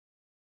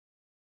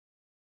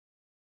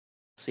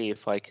see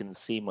if I can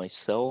see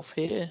myself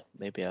here.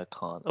 Maybe I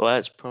can't. Well,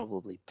 that's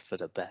probably for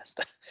the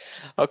best.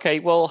 Okay,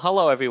 well,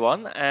 hello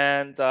everyone,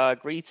 and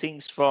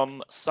greetings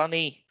from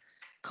sunny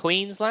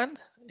Queensland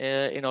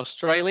in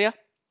Australia.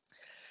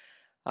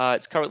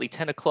 It's currently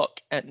 10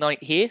 o'clock at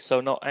night here,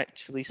 so not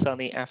actually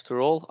sunny after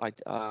all.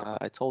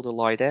 I told a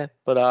lie there,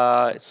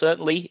 but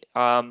certainly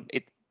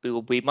it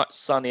will be much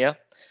sunnier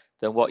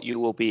than what you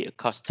will be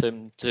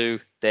accustomed to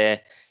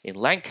there in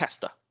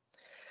Lancaster.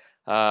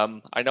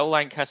 I know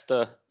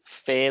Lancaster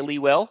fairly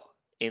well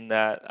in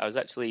that I was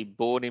actually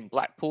born in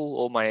Blackpool.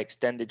 All my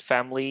extended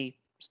family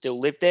still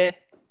live there,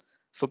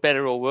 for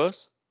better or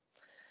worse.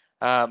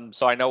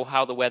 So I know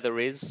how the weather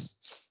is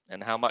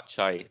and how much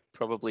I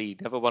probably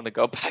never want to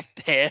go back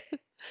there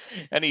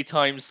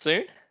anytime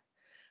soon.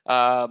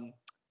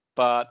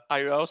 But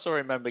I also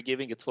remember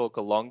giving a talk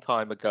a long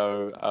time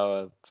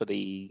ago for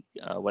the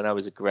when I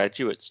was a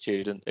graduate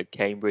student at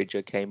Cambridge.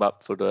 I came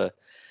up for the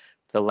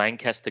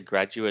Lancaster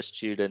graduate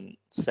student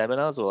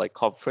seminars or like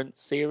conference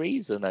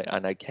series, and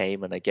I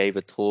came and I gave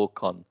a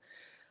talk on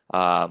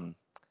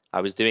I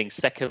was doing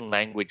second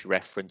language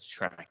reference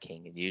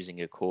tracking and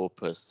using a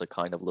corpus to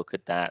kind of look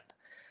at that.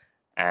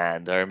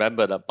 And I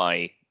remember that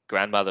my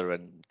grandmother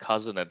and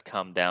cousin had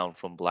come down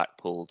from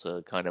Blackpool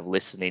to kind of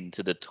listen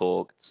into the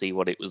talk, see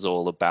what it was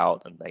all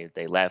about, and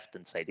they left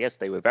and said yes,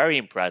 they were very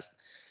impressed.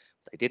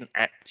 They didn't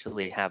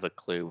actually have a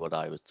clue what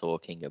I was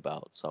talking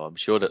about. So I'm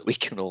sure that we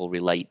can all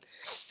relate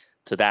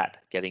to that,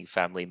 getting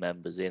family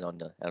members in on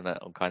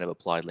kind of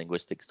applied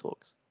linguistics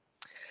talks.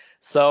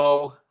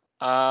 So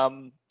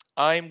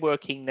I'm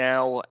working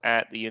now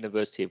at the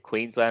University of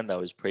Queensland. I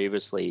was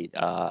previously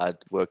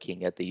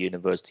working at the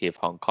University of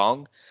Hong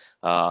Kong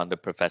under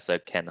Professor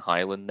Ken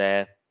Hyland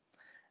there.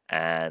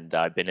 And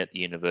I've been at the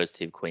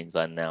University of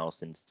Queensland now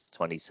since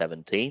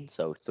 2017,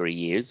 so 3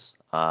 years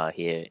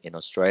here in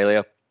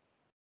Australia.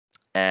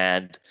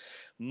 And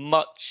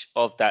much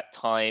of that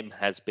time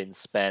has been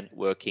spent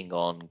working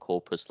on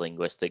corpus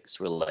linguistics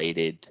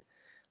related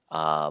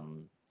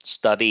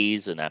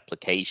studies and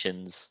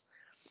applications.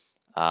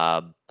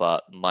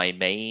 But my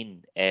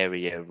main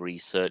area of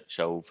research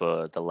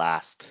over the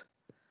last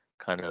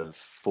kind of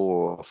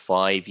 4 or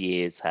 5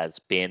 years has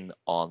been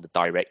on the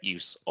direct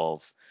use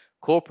of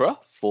corpora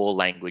for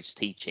language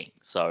teaching.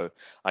 So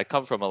I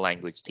come from a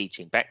language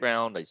teaching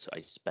background. I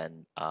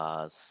spent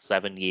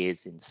 7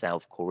 years in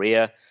South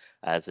Korea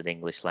as an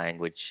English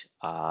language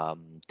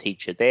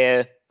teacher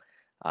there.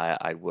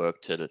 I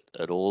worked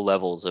at all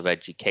levels of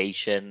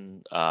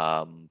education,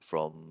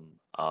 from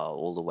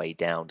all the way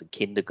down to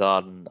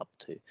kindergarten up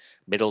to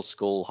middle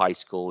school, high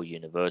school,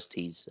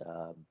 universities,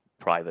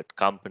 private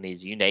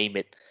companies, you name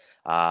it.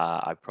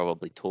 I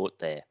probably taught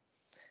there.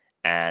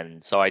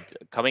 And so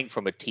coming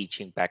from a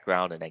teaching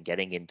background and then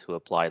getting into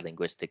applied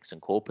linguistics and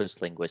corpus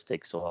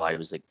linguistics while I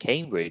was at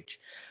Cambridge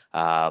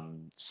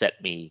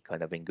set me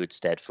kind of in good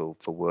stead for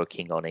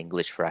working on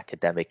English for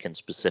academic and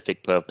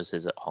specific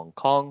purposes at Hong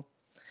Kong,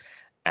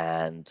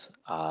 and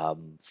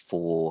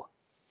for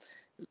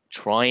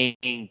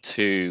trying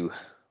to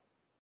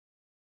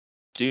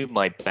do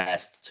my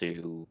best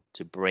to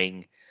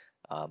bring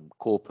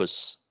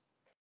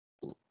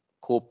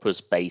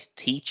corpus-based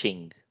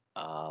teaching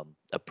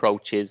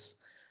approaches,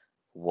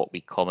 what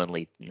we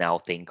commonly now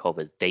think of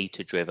as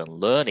data-driven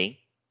learning,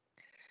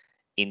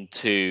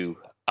 into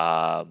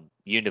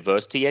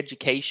university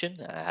education.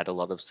 I had a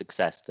lot of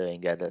success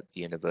doing it at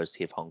the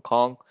University of Hong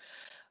Kong.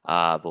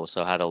 I've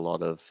also had a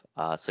lot of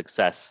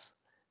success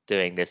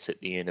doing this at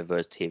the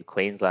University of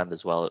Queensland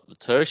as well at the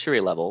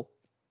tertiary level.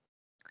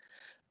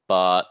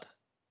 But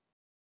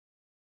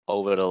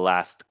over the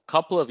last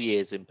couple of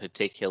years in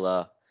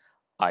particular,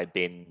 I've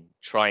been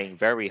trying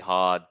very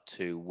hard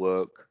to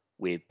work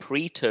with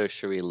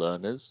pre-tertiary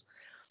learners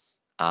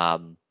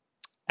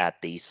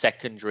at the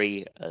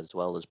secondary as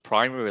well as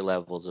primary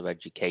levels of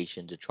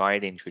education to try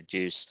and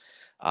introduce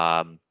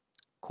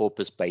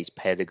corpus-based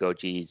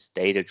pedagogies,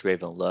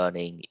 data-driven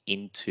learning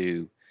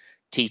into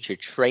teacher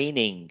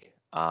training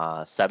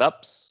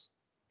setups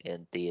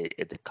at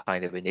the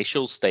kind of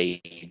initial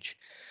stage,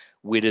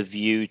 with a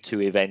view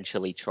to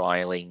eventually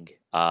trialing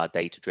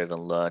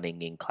data-driven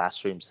learning in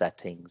classroom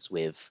settings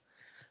with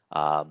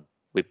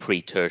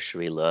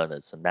pre-tertiary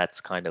learners. And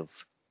that's kind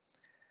of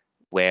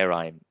where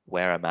I'm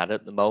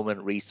at the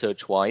moment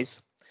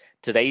research-wise.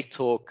 Today's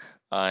talk,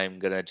 I'm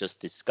going to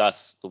just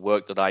discuss the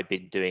work that I've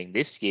been doing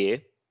this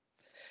year,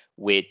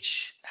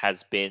 which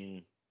has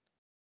been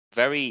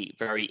very,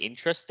 very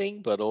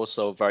interesting, but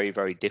also very,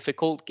 very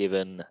difficult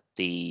given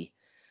the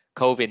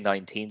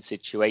COVID-19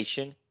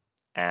 situation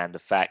and the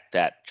fact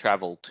that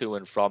travel to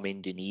and from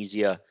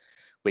Indonesia,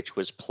 which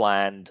was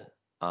planned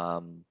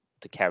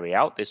to carry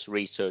out this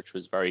research,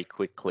 was very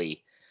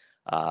quickly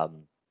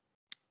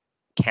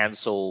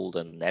cancelled,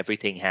 and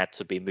everything had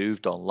to be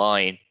moved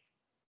online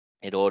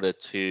in order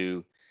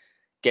to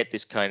get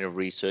this kind of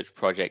research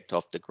project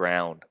off the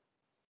ground.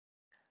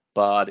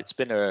 But it's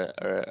been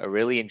a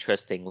really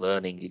interesting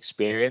learning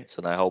experience,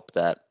 and I hope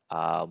that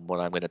what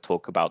I'm going to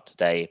talk about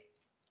today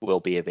will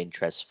be of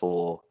interest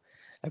for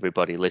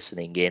everybody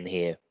listening in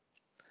here.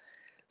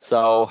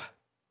 So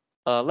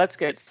let's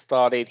get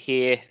started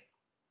here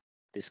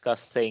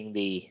discussing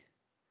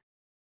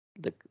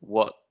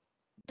what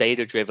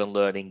data-driven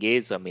learning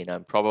is. I mean,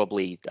 I'm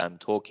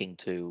talking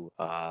to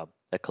a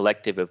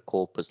collective of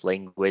corpus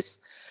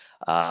linguists,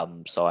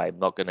 so I'm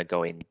not going to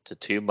go into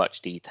too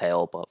much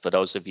detail, but for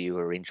those of you who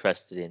are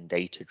interested in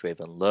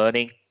data-driven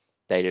learning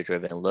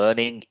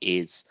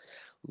is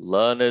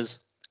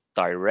learners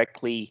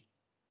directly,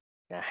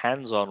 in a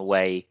hands-on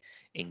way,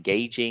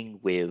 engaging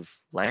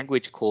with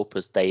language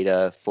corpus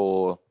data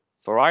for a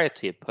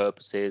variety of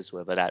purposes,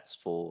 whether that's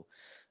for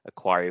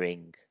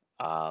acquiring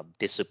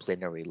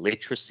disciplinary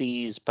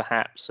literacies,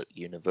 perhaps at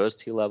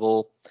university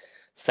level,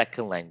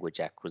 second language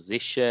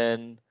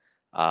acquisition,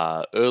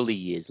 early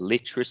years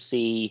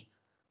literacy,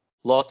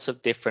 lots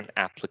of different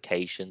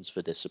applications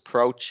for this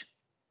approach.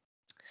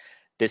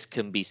 This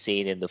can be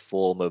seen in the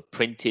form of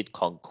printed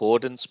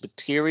concordance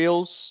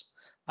materials,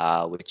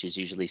 which is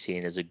usually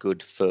seen as a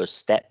good first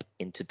step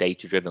into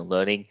data-driven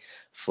learning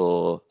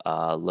for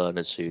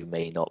learners who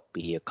may not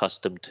be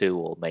accustomed to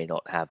or may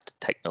not have the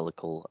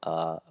technical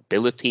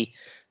ability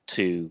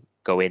to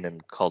go in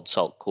and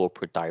consult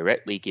Corpora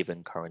directly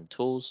given current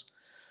tools.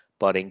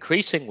 But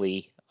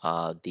increasingly,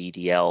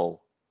 DDL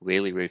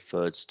really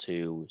refers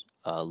to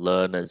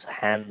learners'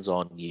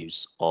 hands-on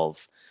use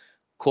of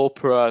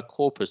Corpora,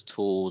 corpus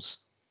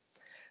tools,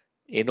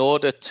 in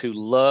order to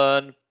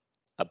learn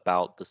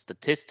about the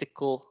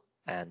statistical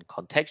and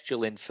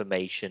contextual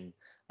information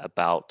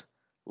about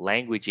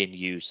language in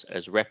use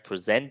as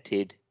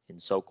represented in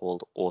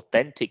so-called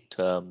authentic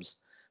terms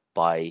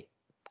by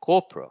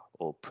corpora,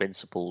 or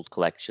principled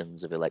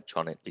collections of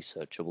electronically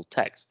searchable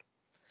text.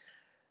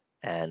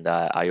 And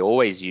I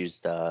always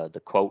use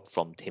the quote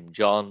from Tim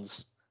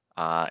Johns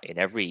in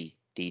every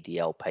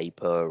DDL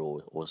paper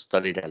or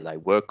study that I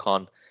work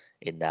on,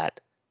 in that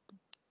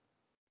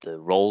the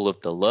role of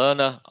the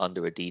learner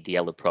under a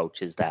DDL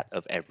approach is that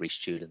of every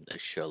student as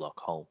Sherlock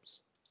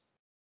Holmes.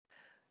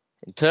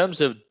 In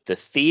terms of the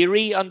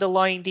theory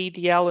underlying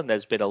DDL, and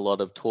there's been a lot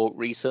of talk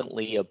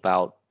recently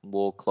about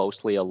more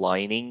closely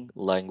aligning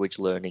language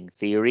learning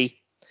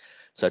theory,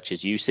 such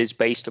as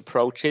usage-based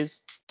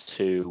approaches,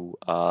 to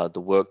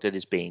the work that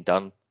is being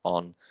done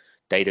on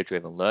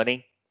data-driven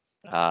learning.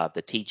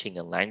 The Teaching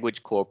and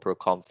Language Corpora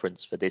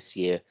conference for this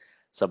year,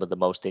 some of the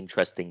most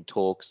interesting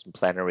talks and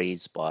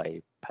plenaries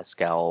by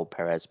Pascal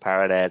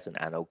Perez-Paredes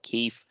and Anne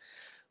O'Keefe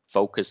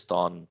focused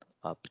on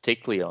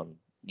particularly on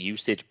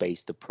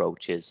usage-based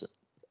approaches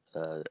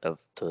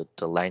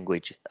to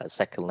language,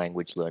 second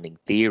language learning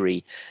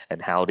theory,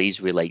 and how these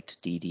relate to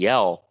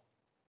DDL.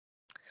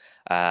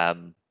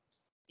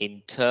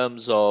 In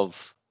terms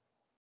of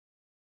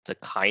the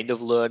kind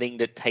of learning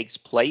that takes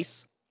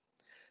place,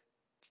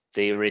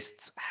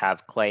 theorists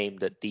have claimed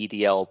that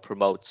DDL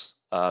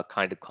promotes a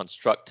kind of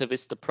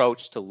constructivist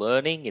approach to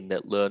learning, in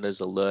that learners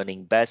are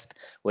learning best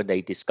when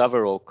they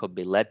discover or could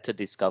be led to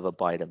discover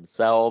by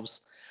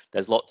themselves.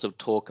 There's lots of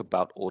talk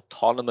about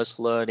autonomous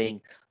learning,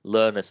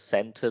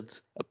 learner-centered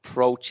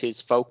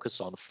approaches,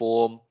 focus on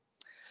form.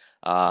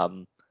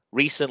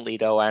 Recently,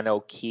 though, Anne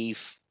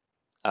O'Keefe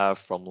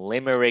from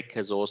Limerick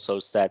has also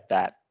said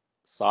that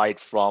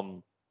aside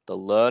from the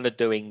learner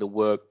doing the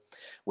work,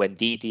 when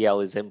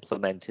DDL is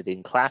implemented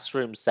in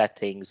classroom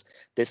settings,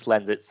 this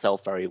lends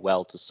itself very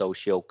well to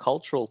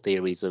socio-cultural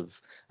theories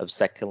of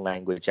second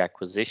language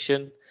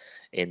acquisition,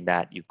 in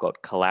that you've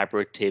got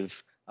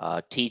collaborative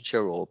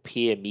teacher or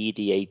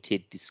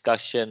peer-mediated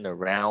discussion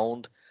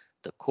around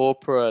the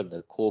corpora and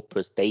the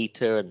corpus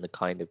data and the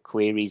kind of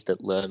queries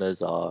that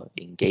learners are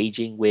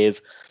engaging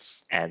with,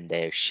 and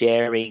they're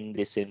sharing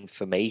this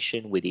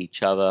information with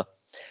each other.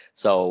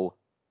 So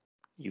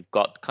you've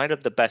got kind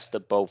of the best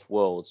of both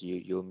worlds.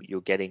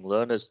 You're getting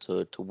learners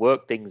to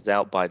work things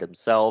out by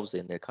themselves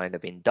in a kind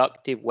of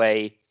inductive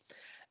way,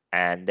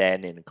 and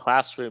then in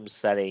classroom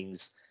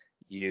settings,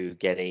 you're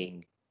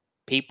getting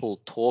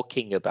people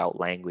talking about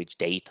language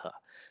data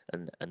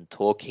and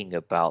talking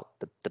about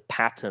the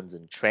patterns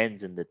and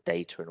trends in the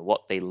data and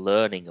what they're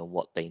learning and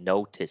what they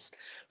notice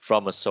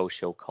from a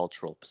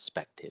socio-cultural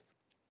perspective.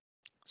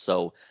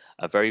 So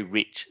a very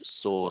rich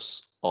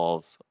source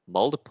of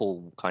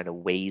multiple kind of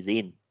ways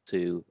in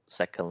to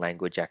second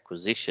language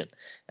acquisition,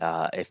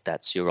 if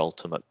that's your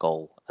ultimate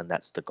goal, and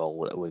that's the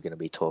goal that we're going to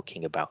be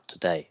talking about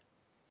today.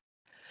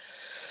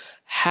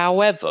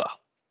 However,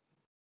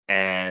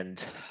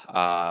 and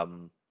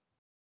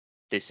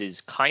this is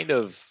kind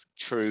of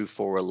true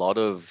for a lot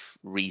of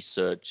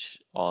research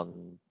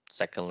on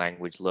second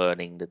language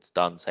learning that's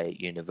done, say, at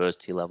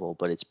university level,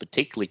 but it's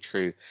particularly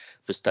true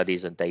for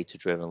studies on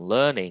data-driven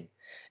learning,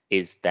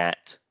 is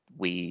that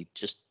we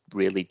just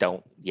really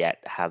don't yet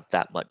have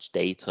that much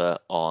data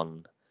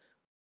on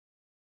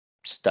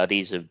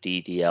studies of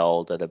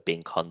DDL that have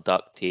been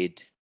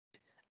conducted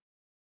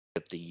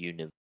at the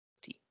university.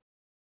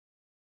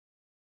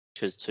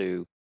 Just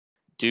to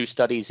do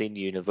studies in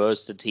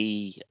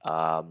university,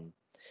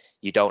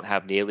 you don't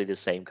have nearly the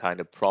same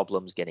kind of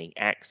problems getting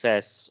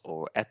access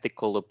or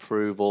ethical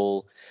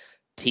approval.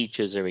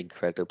 Teachers are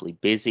incredibly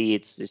busy.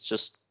 It's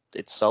just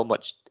it's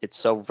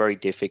so very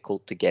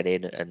difficult to get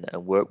in and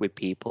work with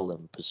people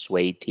and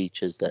persuade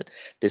teachers that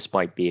this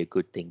might be a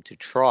good thing to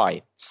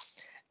try.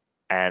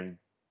 And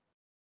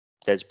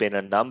there's been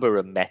a number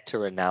of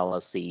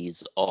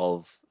meta-analyses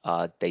of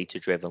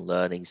data-driven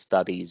learning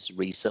studies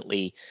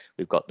recently.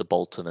 We've got the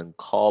Bolton and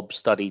Cobb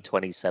study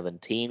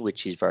 2017,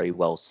 which is very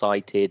well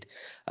cited.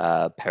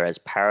 Perez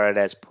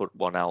Paredes put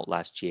one out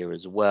last year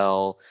as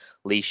well.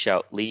 Lee,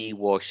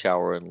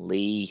 Warshauer, and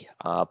Lee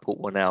put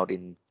one out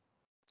in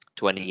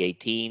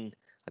 2018.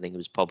 I think it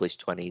was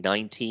published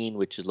 2019,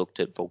 which has looked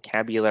at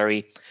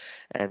vocabulary.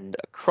 And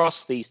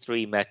across these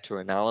three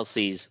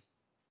meta-analyses,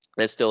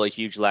 there's still a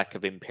huge lack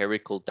of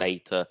empirical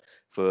data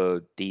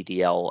for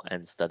DDL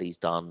and studies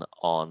done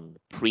on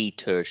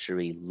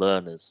pre-tertiary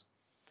learners.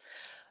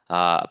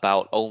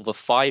 About over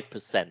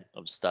 5%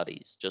 of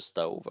studies, just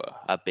over,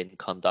 have been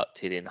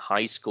conducted in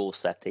high school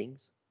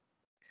settings.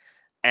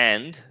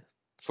 And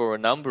for a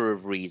number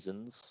of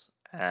reasons,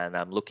 and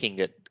I'm looking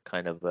at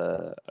kind of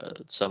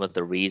some of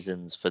the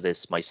reasons for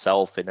this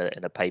myself in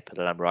a paper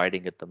that I'm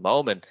writing at the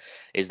moment,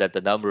 is that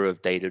the number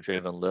of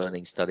data-driven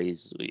learning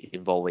studies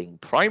involving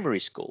primary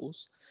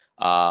schools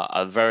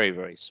are very,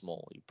 very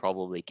small. You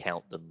probably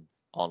count them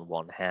on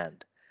one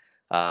hand,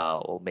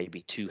 or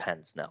maybe two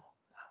hands now.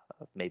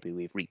 Maybe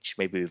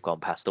we've gone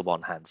past the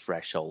one hand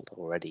threshold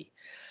already.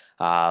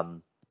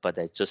 But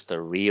there's just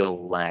a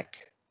real lack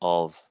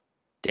of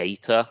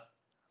data,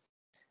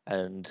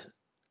 and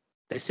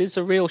this is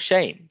a real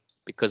shame,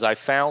 because I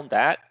found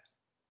that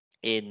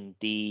in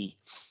the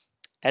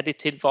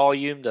edited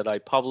volume that I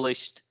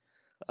published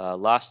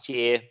last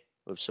year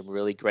with some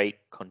really great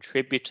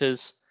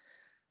contributors,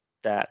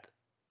 that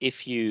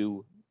if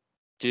you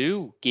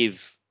do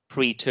give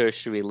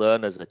pre-tertiary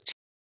learners a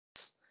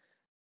chance,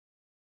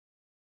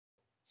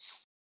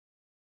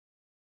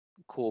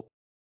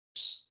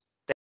 corpus,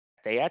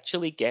 they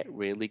actually get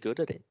really good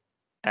at it.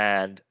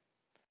 And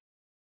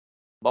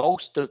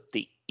most of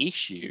the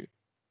issue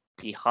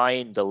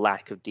behind the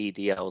lack of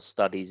DDL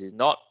studies is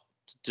not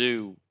to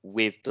do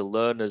with the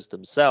learners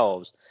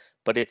themselves,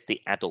 but it's the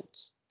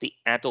adults. The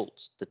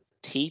adults, the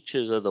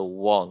teachers are the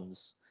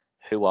ones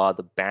who are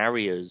the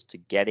barriers to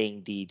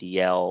getting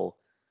DDL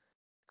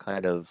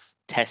kind of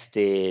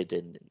tested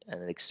and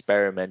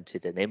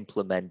experimented and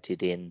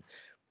implemented in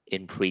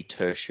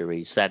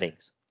pre-tertiary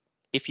settings.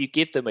 If you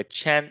give them a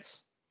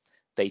chance,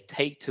 they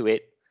take to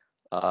it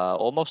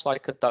almost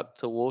like a duck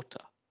to water.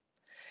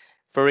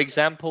 For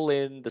example,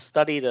 in the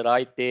study that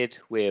I did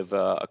with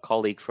a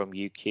colleague from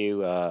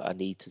UQ,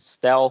 Anita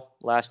Stell,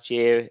 last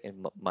year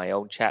in my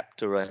own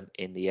chapter and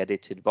in the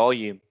edited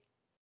volume,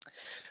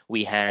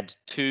 we had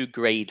two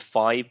grade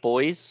 5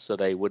 boys, so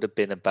they would have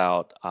been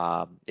about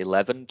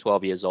 11,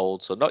 12 years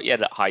old, so not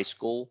yet at high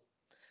school,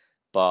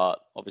 but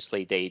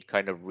obviously they'd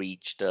kind of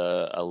reached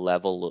a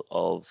level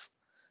of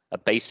a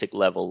basic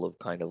level of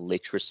kind of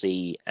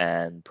literacy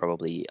and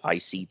probably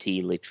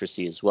ICT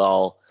literacy as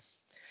well.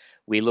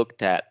 We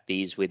looked at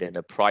these within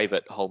a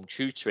private home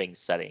tutoring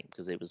setting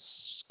because it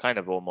was kind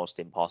of almost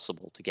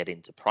impossible to get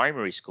into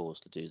primary schools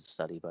to do the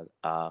study, but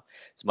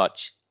it's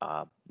much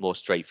more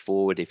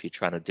straightforward if you're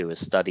trying to do a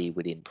study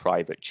within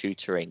private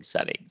tutoring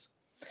settings.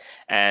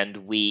 And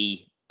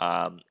we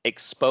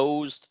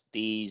exposed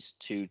these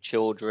two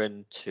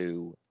children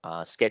to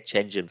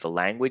SketchEngine for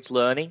language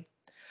learning,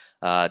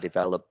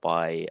 developed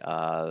by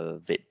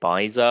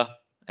Baisa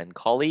and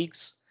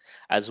colleagues,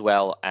 as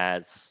well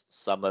as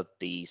some of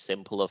the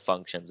simpler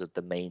functions of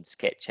the main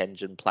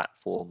SketchEngine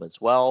platform as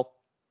well.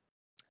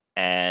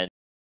 And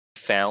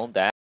found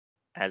that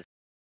as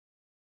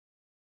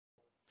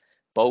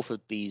both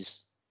of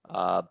these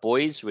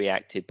boys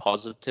reacted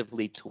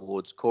positively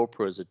towards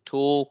Corpora as a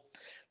tool,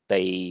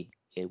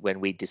 when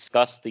we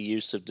discussed the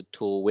use of the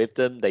tool with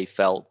them, they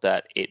felt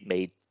that it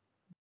made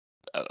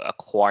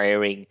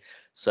acquiring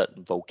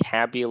certain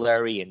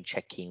vocabulary and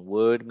checking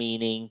word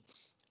meaning,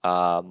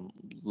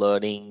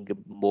 learning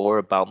more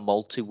about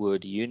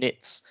multi-word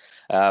units,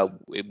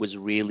 it was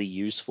really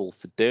useful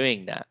for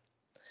doing that.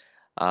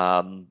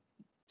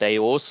 They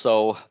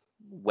also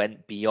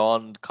went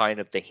beyond kind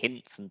of the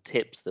hints and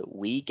tips that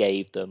we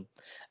gave them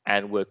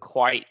and were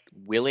quite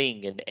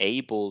willing and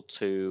able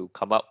to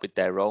come up with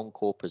their own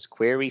corpus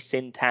query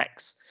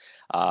syntax,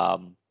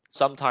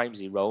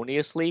 sometimes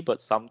erroneously,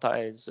 but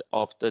sometimes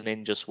often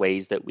in just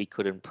ways that we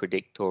couldn't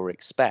predict or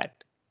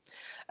expect.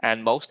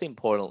 And most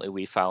importantly,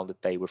 we found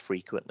that they were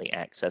frequently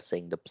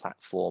accessing the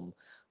platform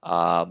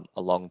a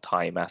long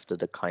time after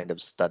the kind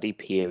of study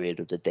period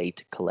of the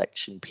data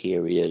collection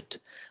period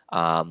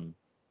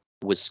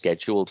was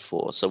scheduled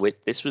for. So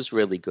this was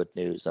really good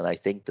news. And I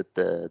think that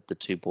the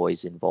two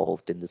boys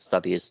involved in the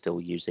study are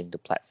still using the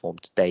platform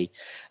today.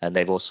 And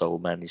they've also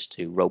managed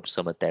to rope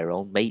some of their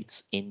own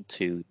mates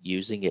into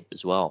using it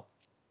as well.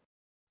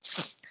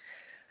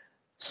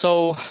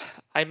 So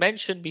I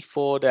mentioned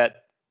before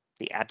that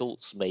the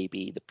adults may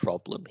be the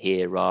problem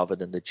here rather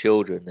than the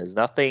children. There's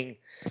nothing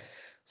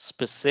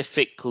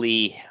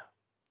specifically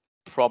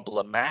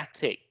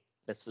problematic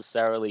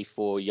necessarily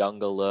for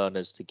younger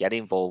learners to get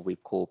involved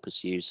with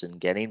corpus use and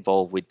get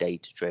involved with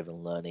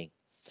data-driven learning.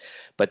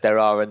 But there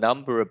are a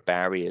number of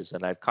barriers,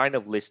 and I've kind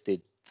of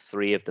listed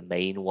 3 of the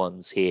main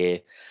ones here.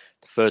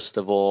 First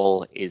of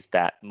all is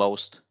that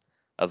most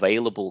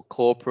available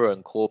corpora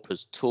and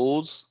corpus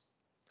tools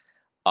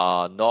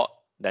are not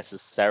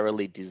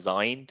necessarily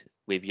designed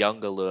with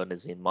younger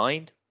learners in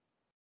mind.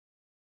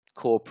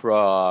 Corpora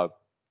are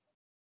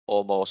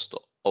almost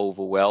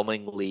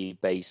overwhelmingly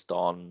based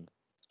on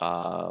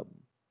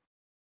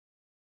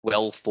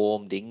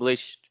well-formed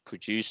English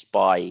produced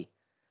by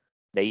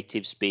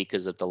native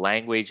speakers of the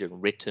language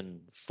and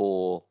written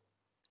for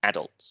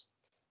adults.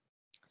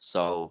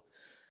 So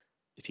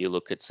if you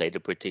look at, say, the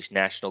British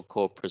National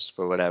Corpus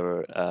for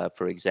whatever,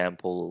 for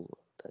example,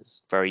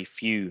 there's very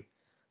few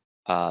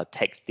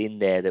text in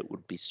there that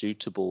would be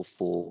suitable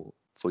for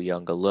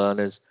younger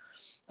learners.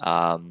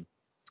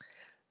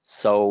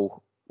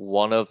 So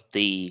one of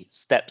the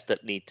steps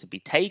that need to be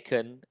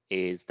taken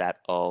is that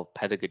of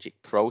pedagogic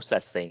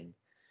processing,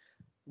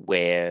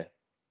 where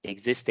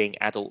existing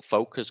adult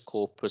focused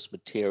corpus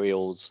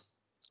materials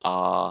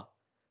are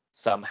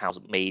somehow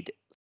made,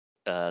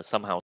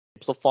 somehow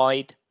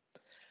simplified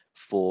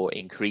for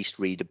increased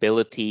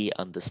readability,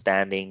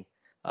 understanding,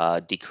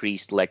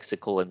 decreased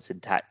lexical and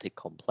syntactic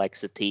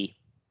complexity,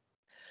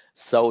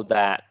 so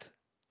that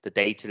the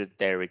data that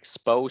they're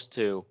exposed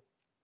to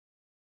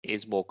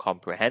is more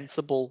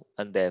comprehensible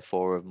and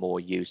therefore of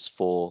more use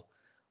for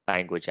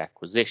language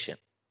acquisition.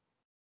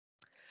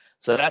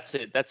 So that's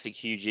a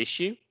huge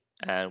issue,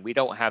 and we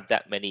don't have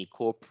that many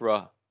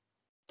corpora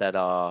that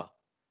are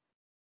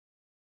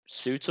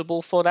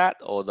suitable for that,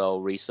 although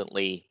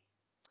recently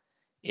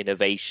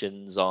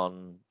innovations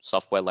on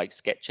software like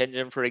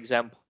SketchEngine, for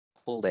example,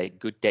 their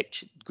good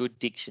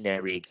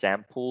dictionary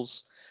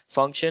examples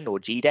function, or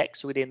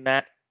GDEX within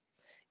that,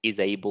 is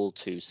able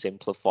to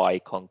simplify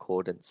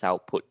concordance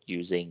output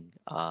using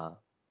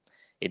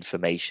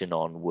information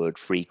on word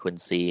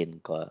frequency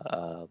and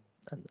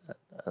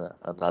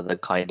other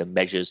kind of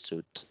measures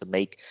to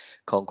make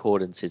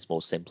concordances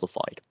more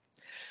simplified.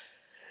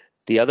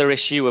 The other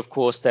issue, of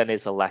course, then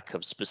is a lack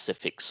of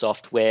specific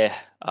software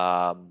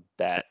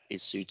that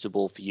is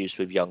suitable for use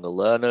with younger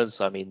learners.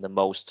 I mean, the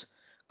most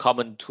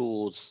common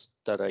tools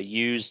that are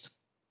used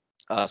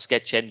are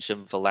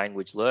SketchEngine for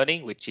language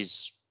learning, which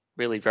is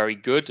really very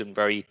good and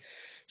very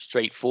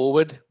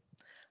straightforward.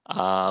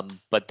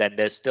 But then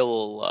there's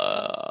still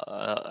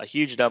a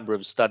huge number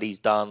of studies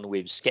done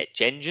with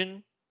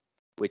SketchEngine,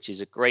 which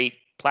is a great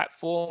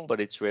platform,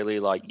 but it's really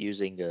like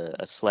using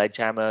a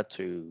sledgehammer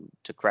to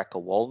crack a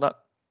walnut.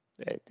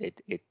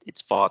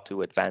 It's far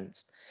too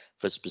advanced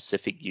for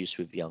specific use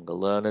with younger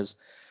learners.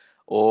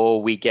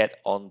 Or we get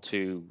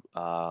onto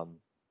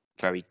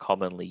very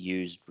commonly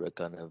used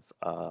kind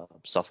of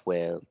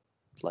software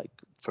like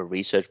for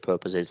research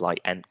purposes,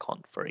 like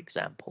AntCon, for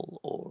example,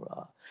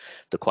 or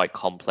the quite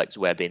complex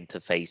web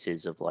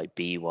interfaces of like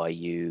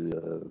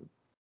BYU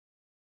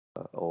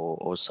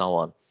or so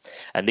on.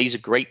 And these are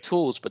great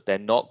tools, but they're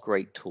not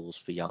great tools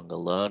for younger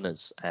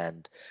learners.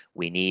 And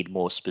we need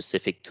more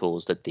specific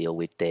tools that deal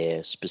with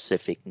their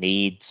specific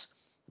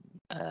needs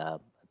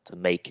to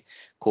make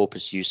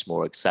corpus use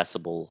more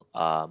accessible,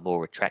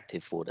 more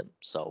attractive for them.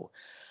 So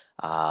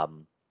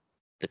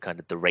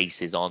the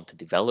race is on to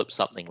develop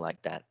something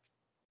like that.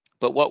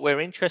 But what we're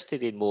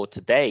interested in more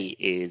today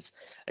is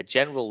a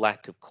general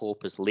lack of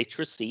corpus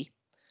literacy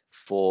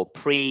for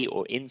pre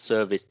or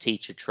in-service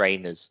teacher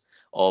trainers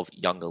of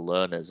younger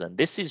learners. And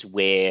this is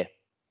where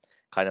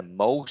kind of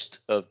most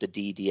of the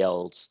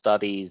DDL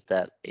studies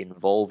that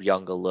involve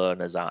younger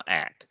learners are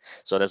at.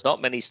 So there's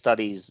not many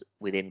studies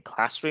within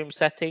classroom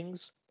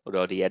settings,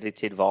 although the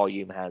edited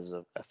volume has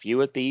a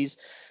few of these.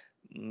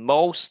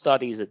 Most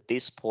studies at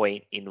this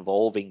point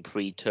involving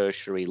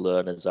pre-tertiary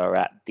learners are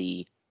at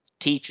the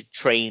teacher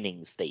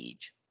training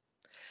stage.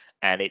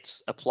 And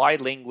it's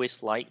applied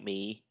linguists like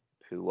me,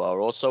 who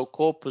are also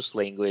corpus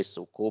linguists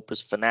or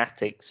corpus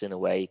fanatics in a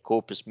way,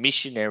 corpus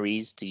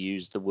missionaries, to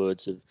use the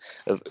words of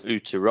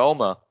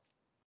Utaroma,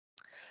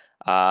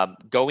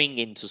 going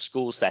into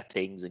school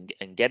settings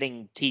and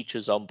getting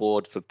teachers on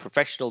board for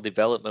professional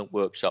development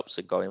workshops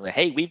and going,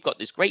 hey, we've got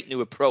this great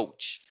new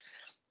approach,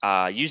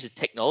 uses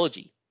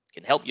technology,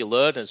 can help your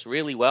learners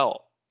really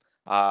well.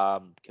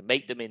 Can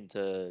make them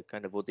into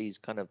kind of all these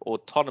kind of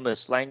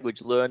autonomous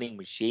language learning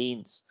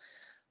machines,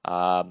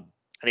 and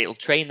it'll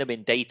train them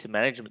in data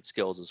management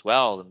skills as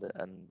well.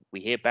 And we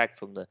hear back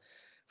from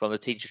the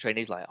teacher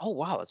trainees like, oh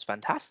wow, that's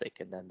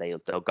fantastic. And then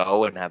they'll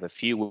go and have a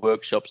few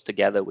workshops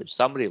together with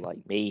somebody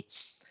like me,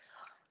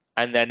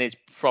 and then it's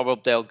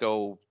probably they'll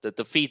go.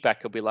 The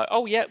feedback will be like,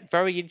 oh yeah,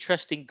 very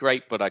interesting,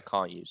 great, but I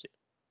can't use it.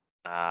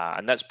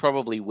 And that's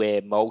probably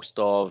where most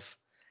of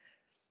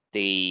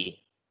the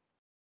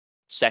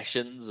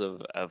sessions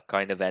have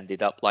kind of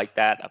ended up like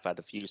that. I've had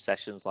a few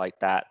sessions like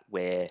that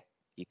where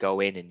you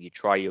go in and you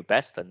try your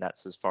best, and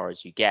that's as far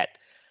as you get.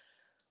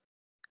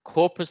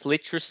 Corpus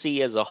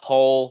literacy as a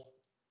whole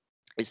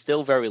is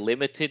still very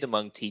limited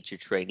among teacher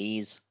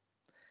trainees.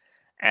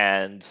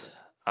 And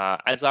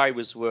as I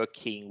was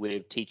working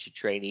with teacher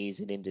trainees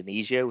in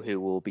Indonesia, who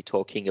we'll be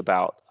talking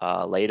about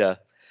later,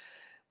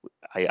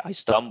 I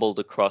stumbled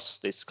across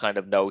this kind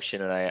of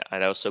notion, and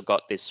I also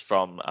got this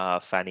from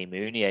Fanny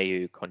Mounier,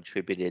 who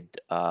contributed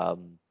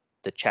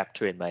the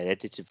chapter in my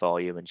edited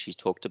volume, and she's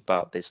talked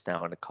about this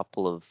now in a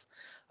couple of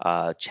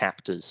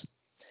chapters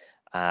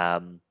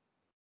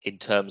in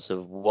terms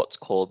of what's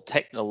called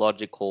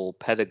technological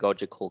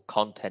pedagogical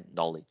content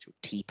knowledge, or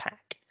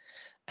TPACK.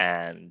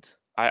 And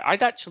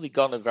I'd actually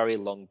gone a very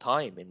long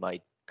time in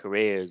my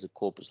career as a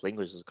corpus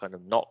linguist as kind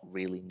of not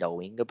really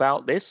knowing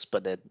about this,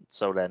 but then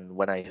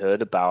when I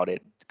heard about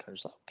it, kind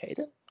of like, okay,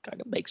 that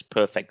kind of makes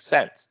perfect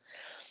sense.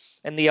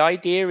 And the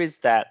idea is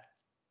that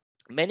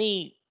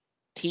many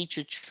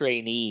teacher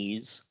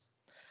trainees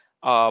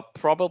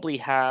probably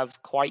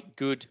have quite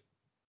good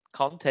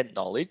content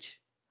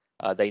knowledge.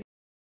 They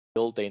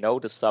know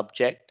the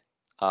subject,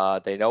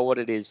 they know what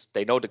it is,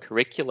 they know the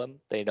curriculum,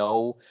 they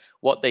know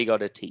what they got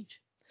to teach.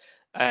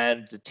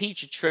 And the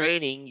teacher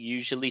training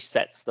usually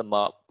sets them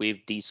up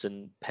with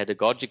decent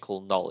pedagogical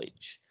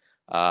knowledge.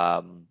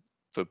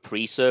 For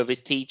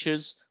pre-service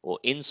teachers or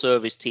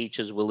in-service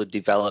teachers will have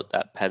developed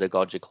that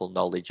pedagogical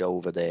knowledge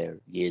over their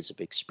years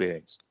of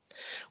experience.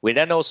 We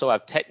then also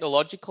have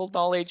technological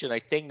knowledge, and I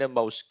think the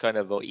most kind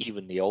of,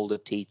 even the older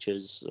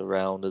teachers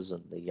around us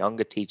and the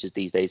younger teachers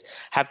these days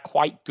have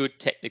quite good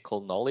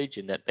technical knowledge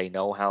in that they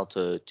know how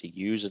to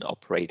use and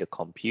operate a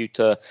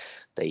computer.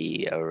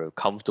 They are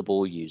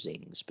comfortable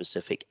using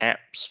specific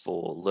apps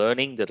for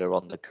learning that are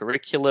on the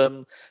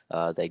curriculum.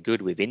 They're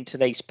good with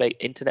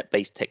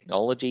internet-based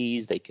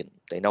technologies.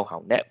 They know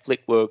how Netflix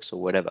works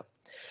or whatever.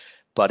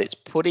 But it's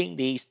putting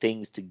these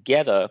things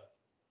together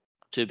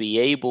to be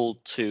able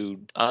to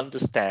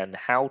understand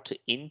how to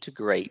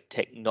integrate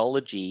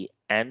technology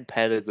and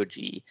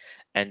pedagogy,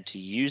 and to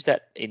use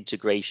that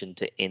integration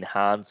to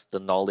enhance the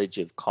knowledge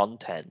of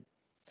content,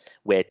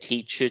 where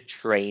teacher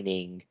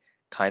training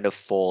kind of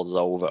falls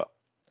over.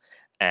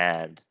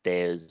 And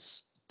there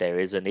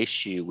is an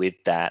issue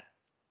with that,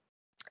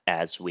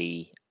 as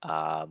we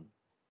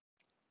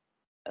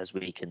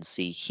can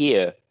see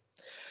here.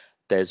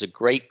 There's a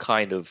great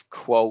kind of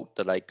quote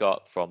that I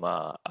got from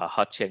a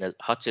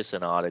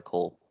Hutchison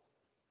article,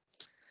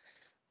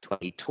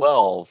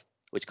 2012,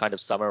 which kind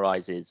of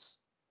summarizes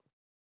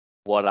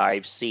what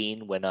I've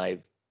seen when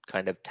I've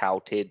kind of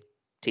touted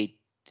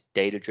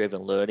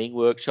data-driven learning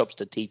workshops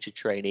to teacher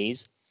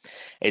trainees,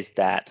 is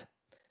that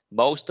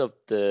most of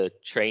the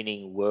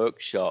training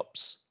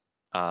workshops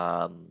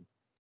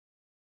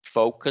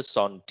focus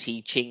on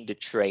teaching the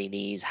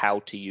trainees how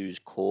to use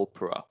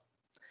Corpora,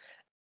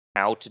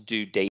 how to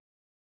do data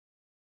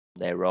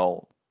their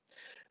own,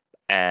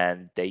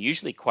 and they're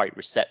usually quite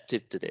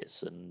receptive to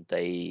this, and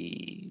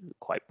they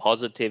quite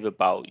positive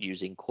about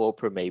using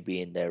Corpora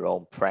maybe in their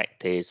own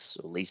practice,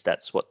 or at least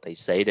that's what they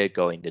say they're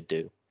going to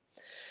do.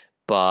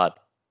 But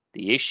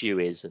the issue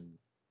is, and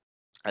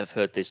I've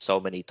heard this so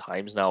many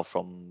times now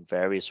from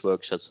various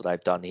workshops that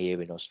I've done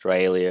here in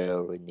Australia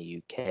or in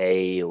the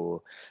UK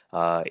or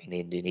in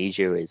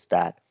Indonesia, is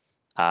that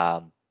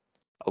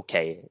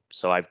okay,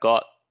 so I've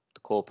got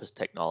the corpus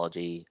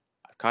technology,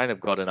 kind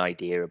of got an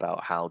idea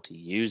about how to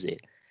use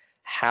it.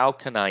 How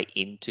can I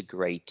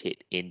integrate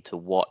it into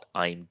what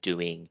I'm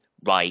doing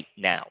right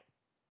now?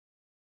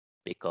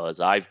 Because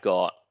I've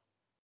got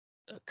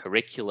a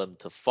curriculum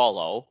to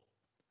follow.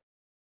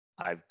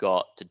 I've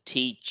got to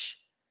teach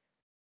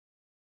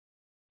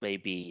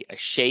maybe a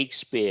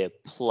Shakespeare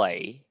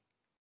play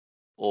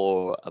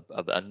or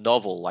a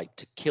novel like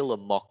To Kill a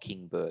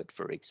Mockingbird,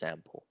 for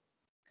example.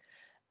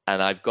 And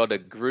I've got a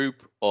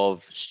group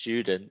of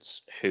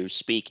students who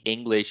speak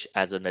English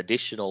as an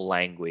additional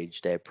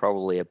language. They're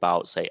probably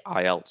about, say,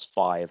 IELTS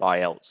 5,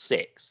 IELTS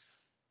 6.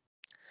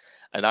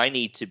 And I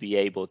need to be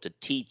able to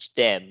teach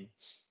them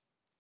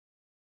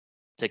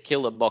To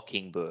Kill a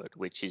Mockingbird,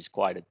 which is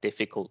quite a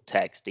difficult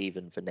text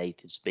even for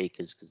native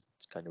speakers because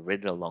it's kind of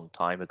written a long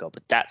time ago.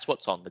 But that's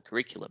what's on the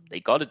curriculum. They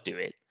got to do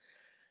it.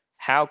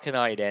 How can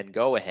I then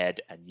go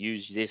ahead and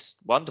use this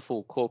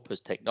wonderful corpus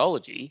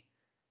technology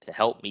to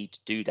help me to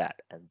do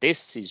that? And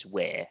this is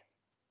where,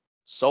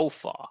 so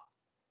far,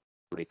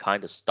 we're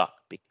kind of stuck,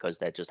 because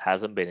there just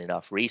hasn't been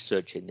enough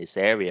research in this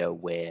area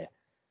where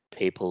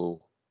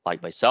people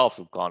like myself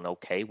have gone,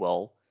 okay,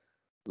 well,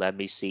 let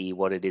me see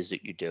what it is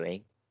that you're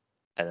doing,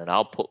 and then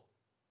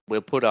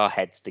we'll put our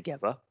heads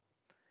together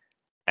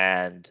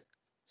and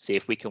see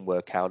if we can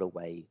work out a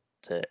way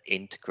to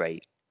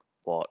integrate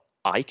what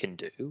I can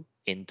do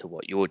into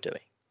what you're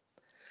doing.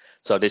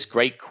 So this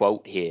great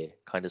quote here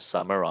kind of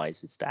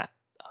summarizes that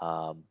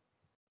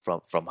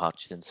from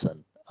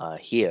Hutchinson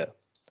here.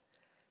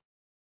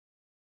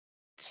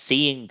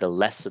 Seeing the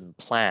lesson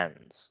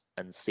plans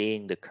and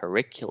seeing the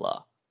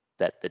curricula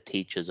that the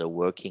teachers are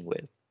working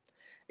with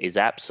is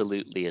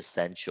absolutely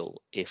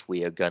essential if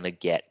we are going to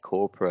get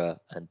corpora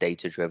and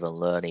data-driven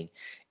learning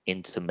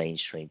into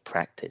mainstream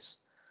practice.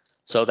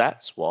 So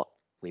that's what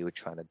we were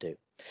trying to do.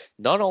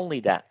 Not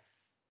only that,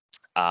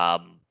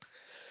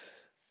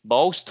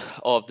 Most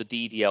of the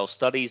DDL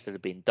studies that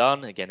have been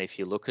done, again, if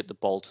you look at the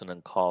Bolton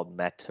and Cobb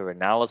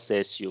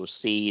meta-analysis, you'll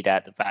see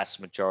that the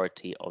vast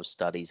majority of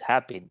studies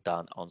have been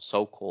done on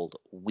so-called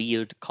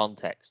weird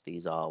contexts.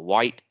 These are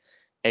white,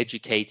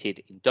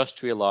 educated,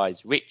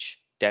 industrialized,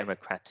 rich,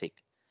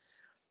 democratic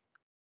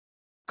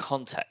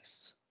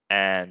contexts.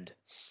 And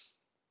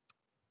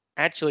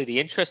actually, the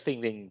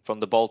interesting thing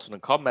from the Bolton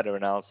and Cobb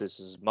meta-analysis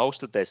is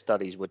most of their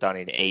studies were done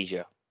in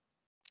Asia.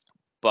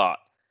 But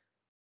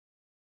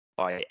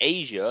by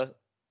Asia,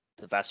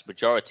 the vast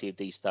majority of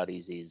these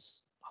studies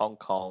is Hong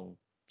Kong,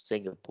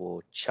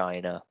 Singapore,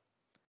 China,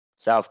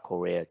 South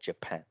Korea,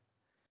 Japan,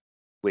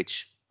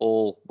 which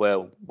all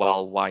were,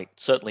 while white,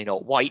 certainly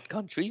not white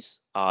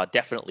countries, are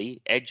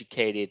definitely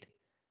educated,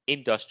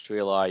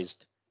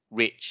 industrialized,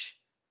 rich,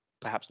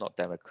 perhaps not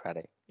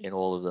democratic in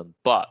all of them,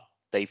 but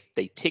they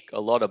tick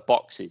a lot of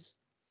boxes.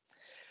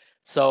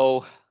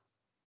 So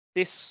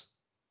this,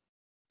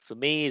 for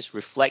me, is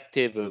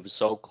reflective of a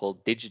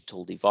so-called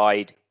digital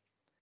divide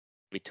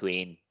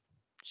between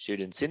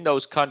students in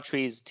those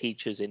countries,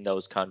 teachers in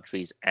those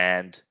countries,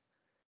 and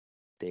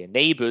their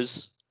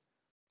neighbors,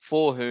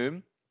 for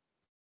whom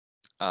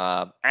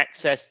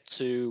access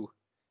to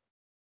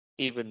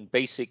even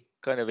basic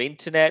kind of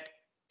internet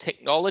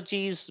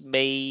technologies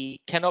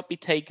cannot be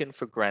taken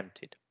for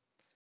granted.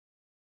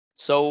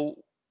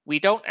 So we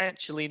don't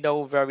actually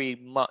know very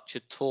much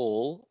at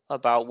all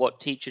about what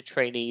teacher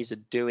trainees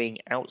are doing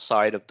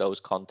outside of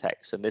those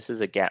contexts, and this is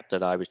a gap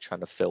that I was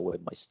trying to fill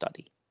with my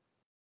study.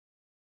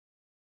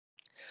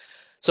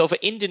 So for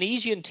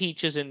Indonesian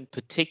teachers in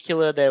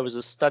particular, there was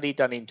a study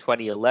done in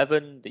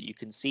 2011 that you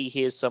can see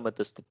here some of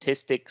the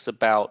statistics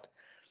about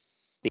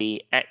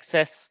the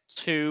access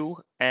to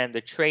and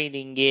the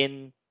training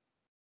in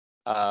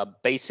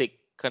basic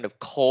kind of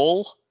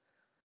call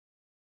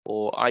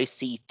or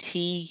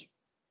ICT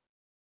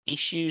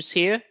issues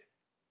here.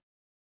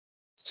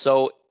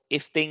 So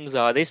if things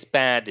are this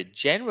bad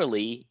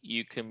generally,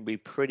 you can be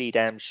pretty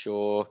damn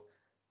sure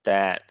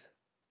that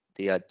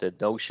the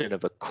notion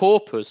of a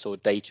corpus or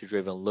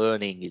data-driven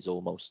learning is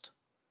almost,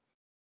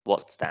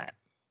 what's that?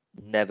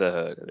 Never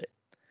heard of it.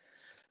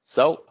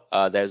 So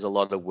there's a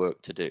lot of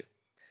work to do.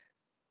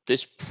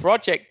 This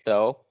project,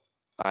 though,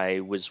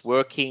 I was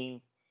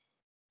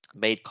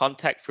made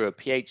contact for a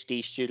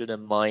PhD student of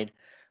mine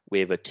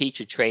with a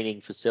teacher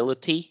training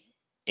facility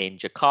in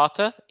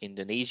Jakarta,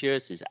 Indonesia.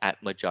 This is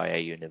Atma Jaya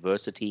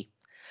University.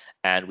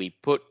 And we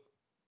put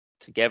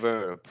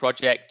together a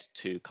project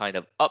to kind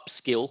of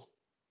upskill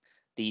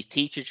these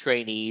teacher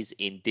trainees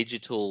in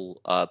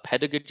digital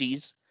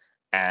pedagogies.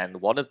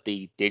 And one of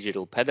the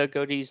digital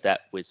pedagogies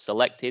that was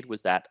selected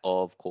was that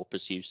of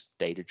corpus use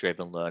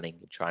data-driven learning,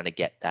 trying to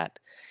get that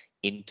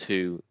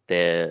into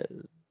their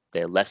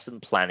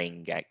lesson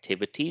planning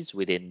activities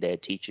within their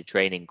teacher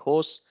training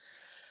course,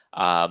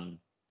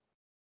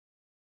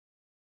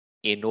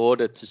 in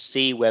order to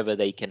see whether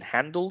they can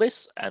handle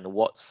this and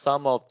what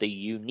some of the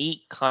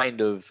unique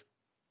kind of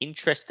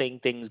interesting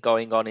things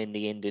going on in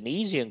the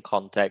Indonesian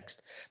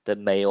context that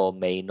may or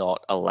may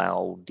not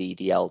allow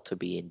DDL to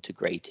be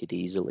integrated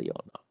easily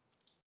or not.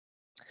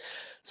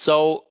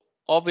 So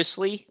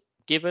obviously,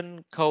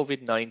 given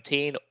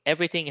COVID-19,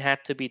 everything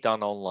had to be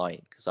done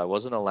online because I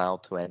wasn't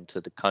allowed to enter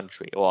the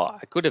country. Or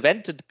I could have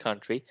entered the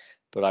country,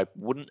 but I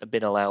wouldn't have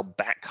been allowed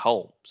back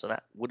home. So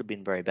that would have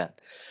been very bad.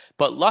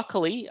 But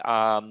luckily,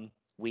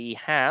 we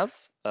have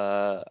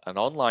an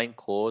online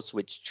course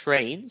which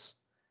trains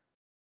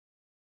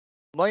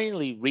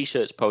mainly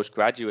research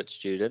postgraduate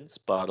students,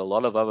 but a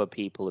lot of other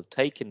people have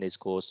taken this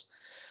course.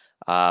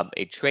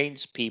 It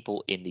trains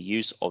people in the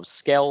use of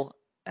SKELL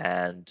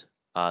and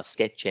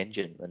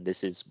SketchEngine, and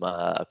this is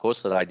a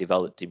course that I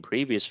developed in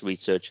previous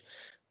research.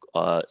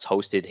 It's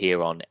hosted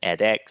here on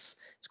edX.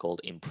 It's called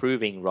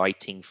Improving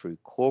Writing Through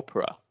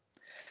Corpora,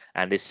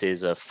 and this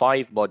is a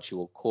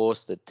 5-module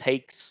course that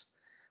takes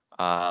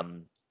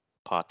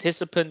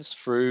participants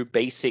through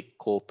basic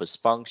corpus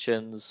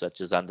functions such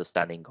as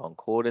understanding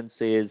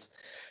concordances,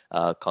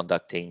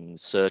 conducting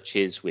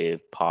searches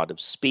with part of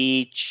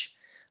speech,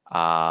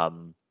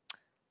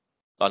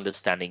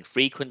 understanding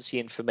frequency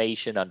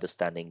information,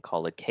 understanding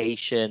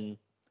collocation,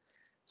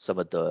 some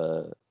of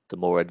the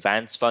more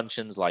advanced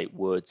functions like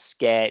word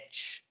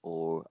sketch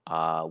or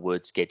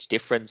word sketch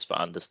difference for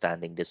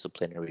understanding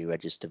disciplinary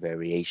register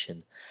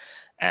variation,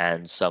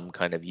 and some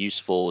kind of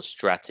useful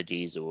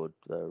strategies or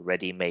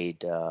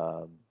ready-made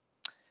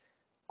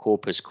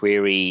corpus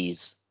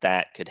queries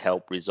that could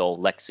help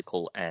resolve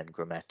lexical and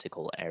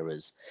grammatical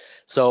errors.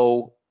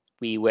 So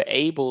we were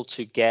able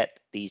to get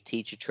these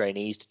teacher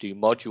trainees to do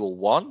module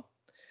 1,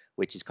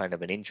 which is kind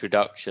of an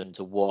introduction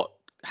to what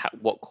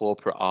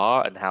corpora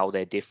are and how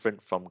they're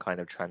different from kind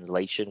of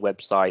translation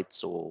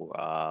websites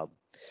or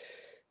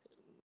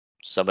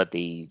some of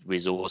the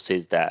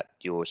resources that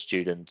your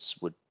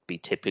students would be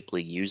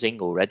typically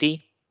using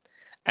already.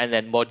 And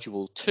then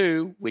module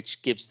 2,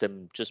 which gives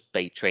them just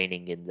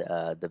training in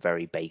the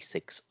very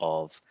basics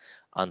of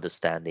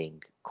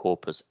understanding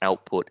corpus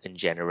output and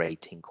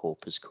generating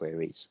corpus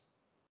queries.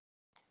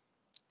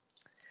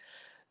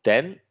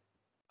 Then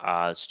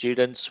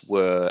students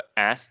were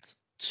asked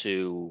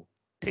to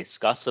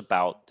discuss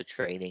about the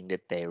training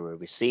that they were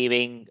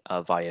receiving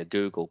via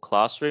Google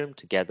Classroom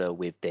together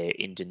with their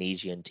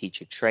Indonesian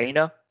teacher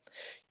trainer.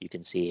 You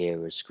can see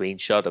here a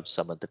screenshot of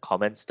some of the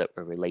comments that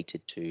were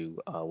related to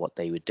what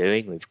they were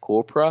doing with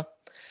Corpora.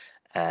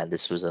 And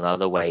this was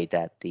another way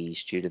that the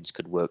students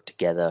could work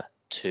together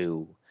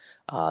to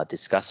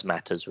discuss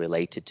matters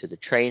related to the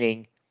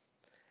training.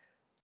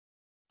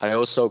 I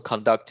also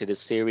conducted a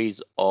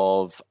series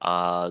of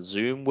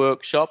Zoom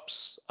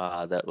workshops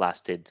that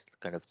lasted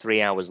kind of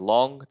 3 hours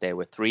long. There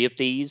were 3 of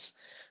these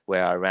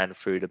where I ran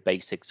through the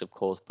basics of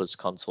corpus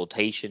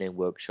consultation in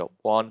workshop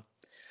 1.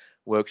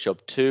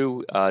 Workshop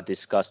 2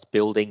 discussed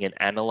building and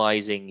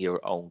analyzing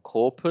your own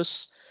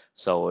corpus.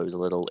 So it was a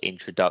little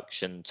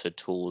introduction to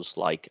tools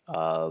like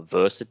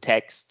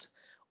Versatext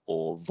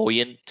or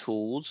Voyant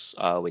tools,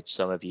 which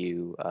some of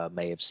you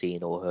may have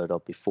seen or heard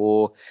of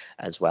before,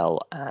 as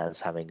well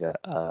as having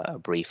a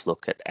brief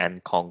look at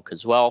Anconc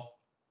as well.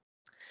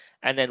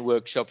 And then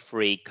workshop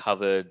 3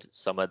 covered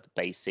some of the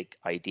basic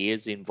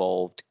ideas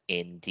involved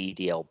in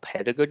DDL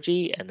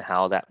pedagogy and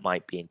how that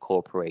might be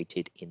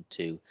incorporated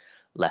into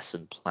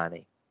lesson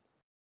planning.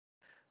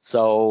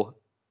 So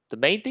the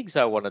main things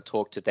I want to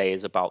talk today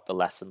is about the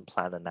lesson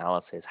plan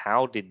analysis.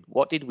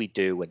 What did we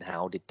do and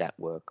how did that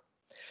work?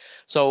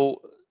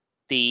 So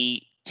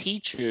the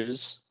teacher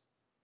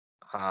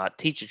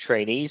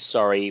trainees,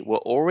 were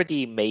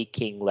already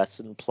making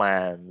lesson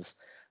plans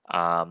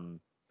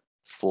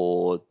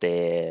for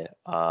their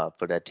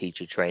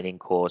teacher training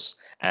course,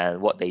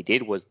 and what they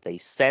did was they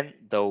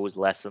sent those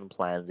lesson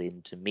plans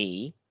in to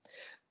me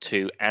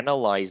to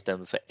analyze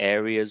them for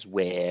areas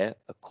where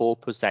a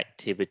corpus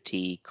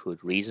activity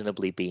could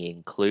reasonably be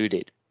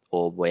included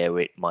or where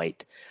it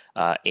might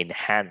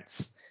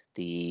enhance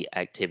the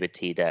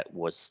activity that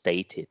was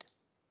stated.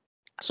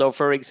 So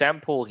for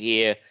example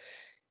here,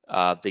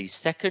 the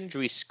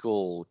secondary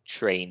school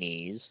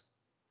trainees,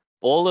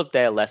 all of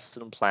their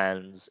lesson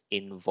plans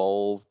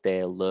involve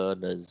their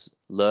learners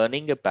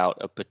learning about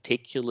a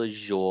particular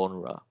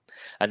genre.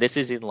 And this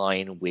is in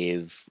line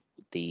with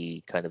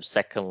the kind of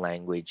second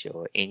language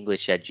or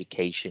English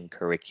education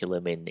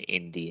curriculum in the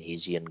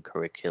Indonesian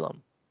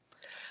curriculum.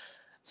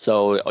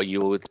 So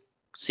you would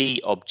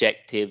see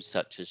objectives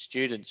such as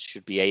students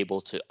should be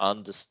able to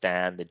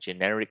understand the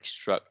generic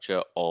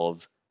structure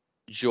of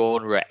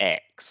genre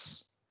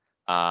X.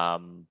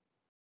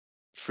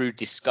 Through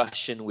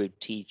discussion with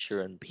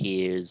teacher and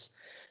peers,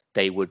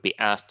 they would be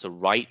asked to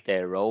write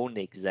their own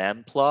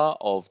exemplar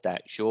of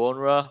that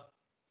genre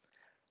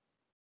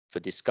for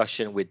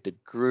discussion with the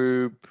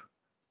group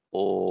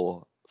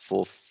or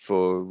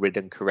for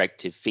written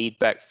corrective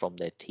feedback from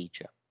their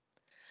teacher.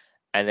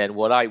 And then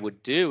what I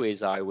would do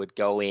is I would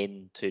go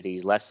into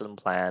these lesson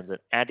plans and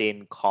add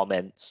in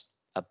comments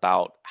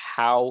about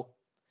how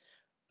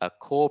a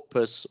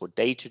corpus or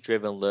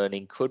data-driven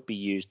learning could be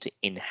used to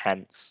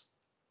enhance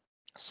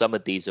some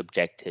of these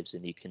objectives.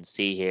 And you can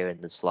see here in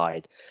the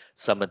slide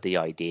some of the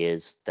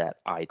ideas that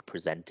I'd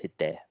presented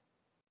there.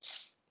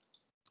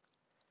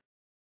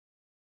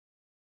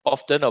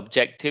 Often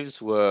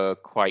objectives were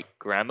quite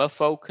grammar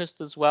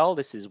focused as well.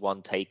 This is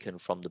one taken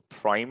from the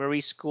primary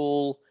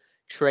school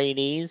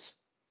trainees,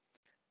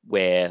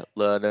 where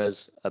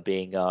learners are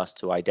being asked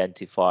to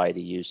identify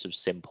the use of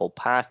simple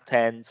past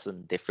tense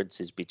and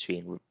differences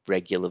between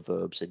regular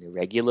verbs and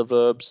irregular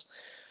verbs.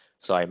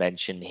 So I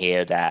mentioned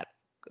here that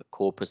a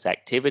corpus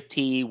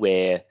activity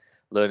where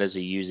learners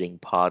are using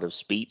part of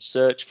speech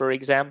search, for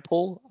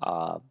example,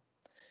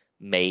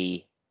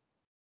 may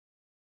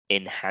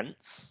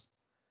enhance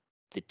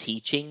the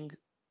teaching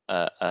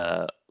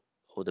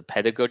or the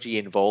pedagogy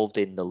involved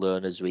in the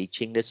learners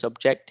reaching this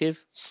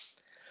objective.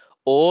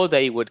 Or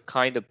they would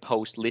kind of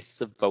post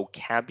lists of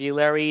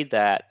vocabulary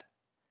that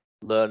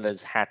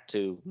learners had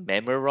to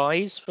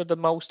memorize for the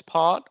most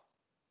part.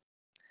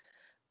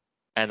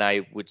 And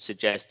I would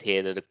suggest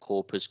here that a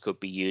corpus could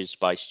be used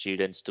by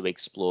students to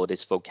explore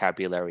this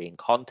vocabulary in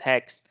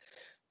context,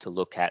 to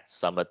look at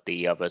some of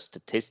the other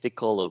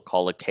statistical or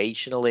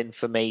collocational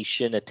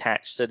information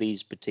attached to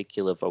these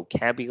particular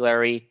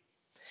vocabulary,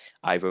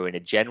 either in a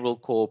general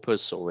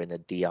corpus or in a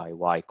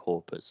DIY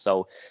corpus.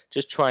 So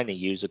just trying to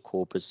use a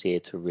corpus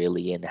here to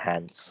really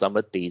enhance some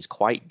of these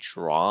quite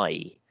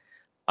dry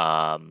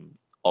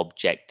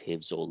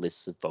objectives or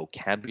lists of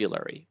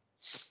vocabulary.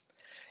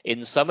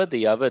 In some of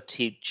the other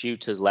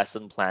tutors'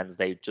 lesson plans,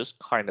 they just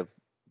kind of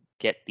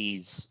get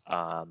these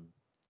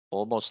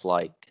almost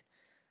like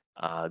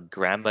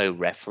grammar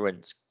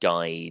reference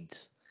guide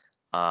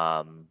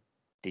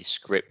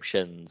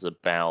descriptions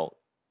about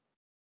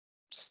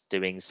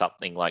doing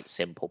something like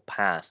simple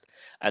past.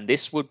 And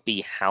this would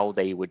be how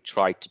they would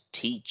try to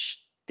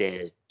teach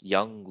their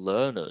young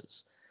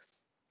learners.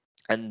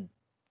 And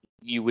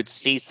you would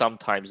see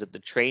sometimes that the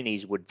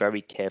trainees would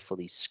very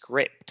carefully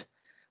script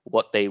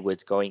what they were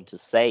going to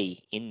say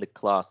in the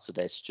class to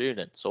their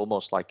students,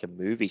 almost like a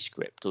movie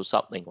script or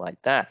something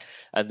like that.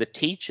 And the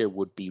teacher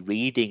would be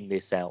reading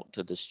this out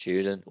to the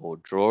student or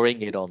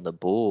drawing it on the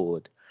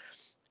board.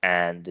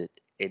 And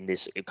in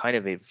this kind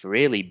of a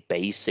really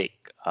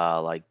basic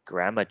like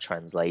grammar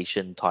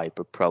translation type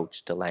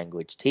approach to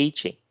language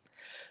teaching.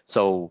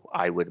 So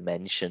I would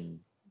mention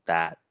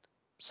that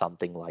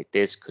something like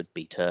this could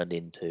be turned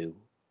into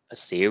a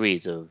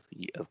series of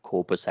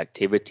corpus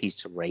activities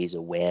to raise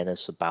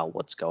awareness about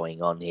what's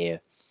going on here,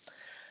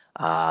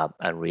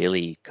 and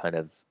really kind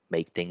of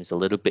make things a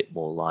little bit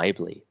more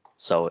lively.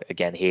 So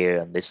again, here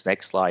on this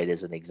next slide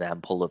is an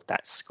example of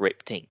that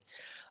scripting.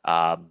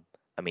 I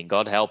mean,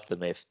 God help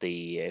them if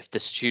the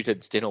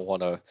students didn't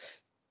want to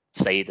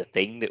say the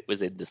thing that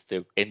was in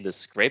the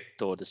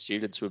script, or the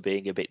students were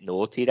being a bit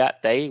naughty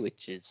that day,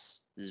 which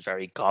is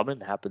very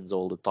common, happens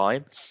all the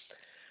time.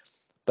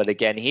 But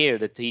again, here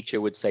the teacher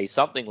would say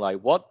something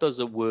like, what does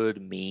a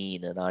word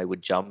mean? And I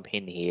would jump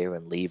in here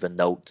and leave a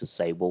note to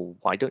say, well,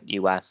 why don't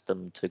you ask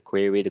them to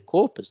query the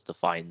corpus to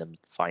find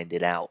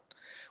it out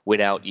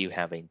without you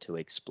having to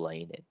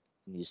explain it?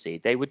 And you see,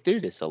 they would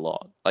do this a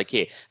lot. Like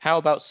here, how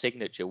about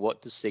signature?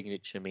 What does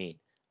signature mean?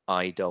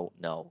 I don't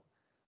know.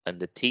 And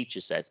the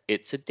teacher says,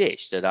 it's a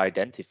dish that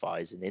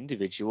identifies an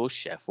individual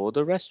chef or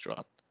the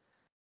restaurant.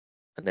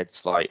 And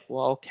it's like,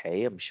 well,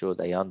 okay, I'm sure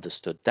they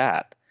understood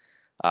that.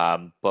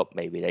 But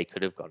maybe they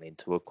could have gone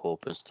into a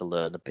corpus to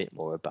learn a bit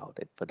more about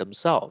it for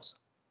themselves.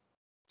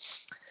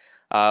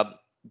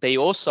 They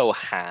also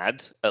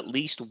had at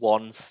least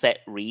one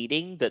set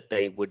reading that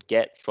they would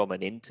get from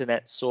an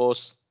internet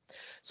source.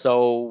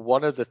 So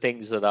one of the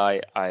things that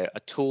a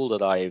tool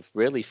that I've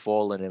really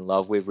fallen in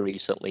love with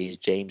recently is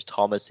James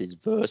Thomas's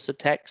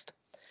Versatext,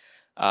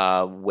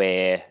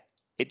 where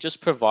it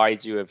just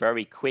provides you a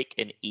very quick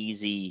and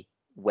easy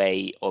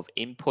way of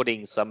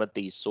inputting some of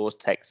these source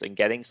texts and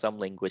getting some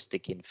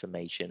linguistic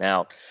information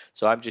out.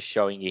 So I'm just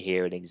showing you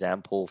here an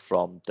example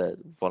from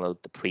one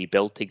of the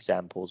pre-built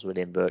examples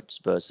within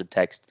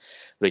Versatext,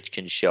 which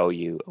can show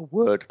you a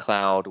word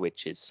cloud,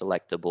 which is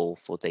selectable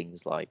for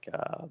things like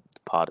the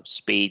part of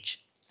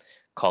speech.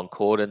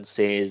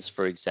 Concordances,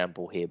 for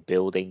example, here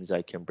buildings,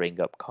 I can bring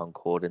up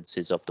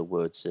concordances of the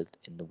words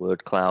in the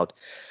word cloud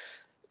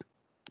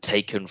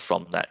taken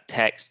from that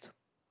text,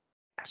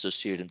 so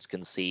students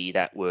can see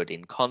that word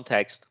in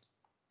context.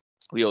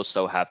 We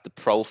also have the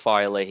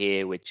profiler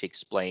here, which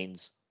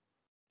explains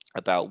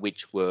about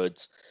which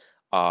words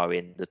are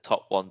in the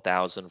top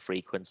 1000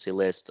 frequency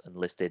list and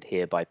listed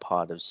here by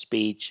part of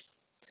speech.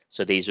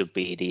 So these would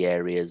be the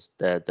areas,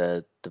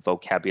 the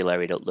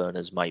vocabulary that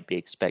learners might be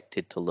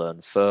expected to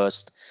learn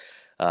first.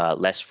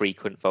 Less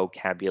frequent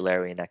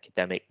vocabulary and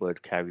academic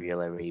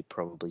vocabulary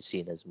probably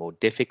seen as more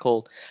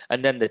difficult.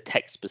 And then the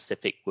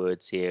text-specific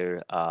words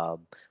here,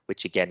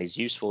 which again is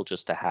useful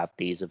just to have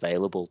these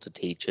available to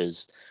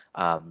teachers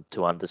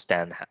to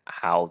understand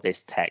how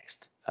this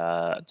text,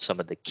 some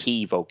of the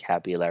key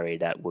vocabulary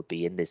that would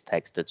be in this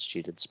text that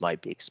students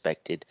might be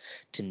expected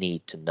to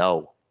need to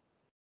know.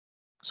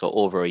 So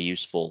all very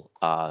useful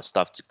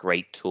stuff. It's a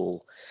great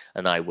tool,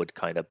 and I would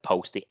kind of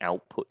post the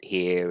output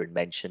here and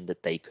mention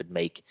that they could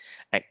make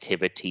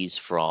activities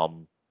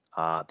from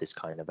this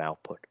kind of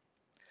output.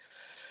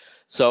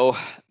 So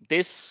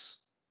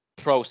this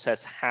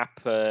process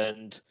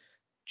happened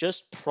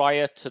just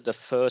prior to the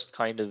first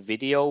kind of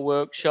video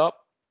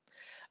workshop,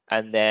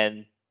 and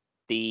then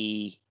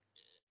the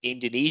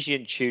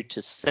Indonesian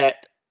tutor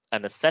set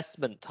an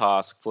assessment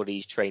task for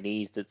these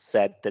trainees that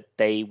said that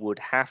they would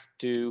have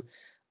to,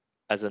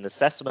 as an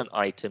assessment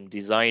item,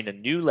 design a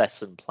new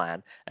lesson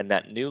plan, and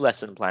that new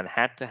lesson plan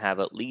had to have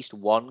at least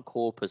one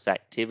corpus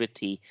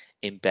activity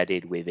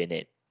embedded within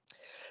it.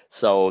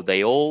 So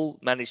they all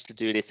managed to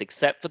do this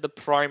except for the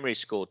primary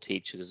school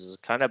teachers.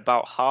 Kind of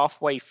about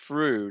halfway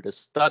through the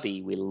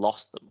study, we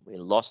lost them. We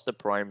lost the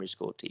primary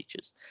school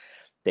teachers.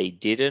 They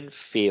didn't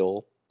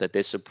feel that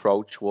this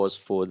approach was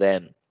for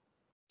them,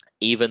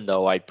 even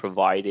though I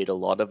provided a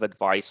lot of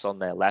advice on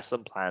their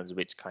lesson plans,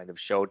 which kind of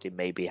showed them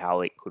maybe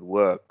how it could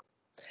work.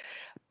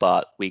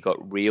 But we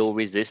got real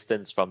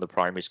resistance from the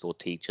primary school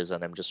teachers,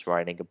 and I'm just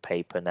writing a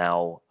paper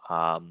now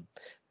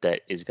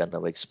that is going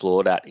to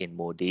explore that in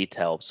more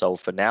detail. So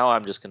for now,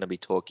 I'm just going to be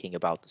talking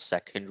about the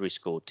secondary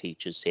school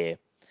teachers here.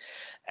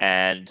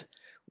 And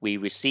we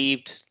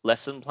received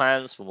lesson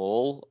plans from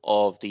all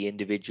of the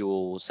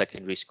individual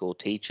secondary school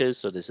teachers.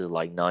 So this is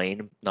like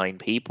nine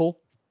people.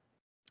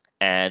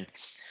 And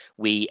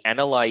we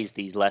analyzed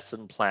these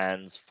lesson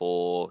plans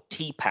for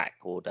TPACK,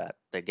 or that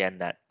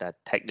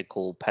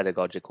technical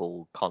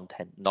pedagogical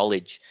content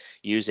knowledge,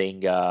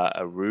 using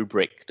a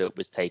rubric that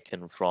was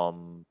taken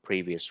from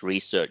previous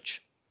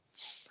research.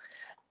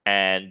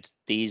 And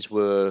these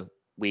were,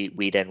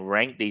 we then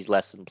ranked these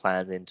lesson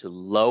plans into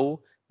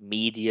low,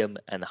 medium,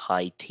 and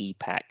high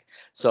TPACK.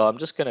 So I'm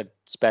just going to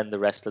spend the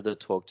rest of the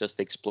talk just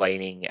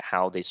explaining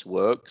how this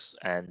works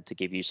and to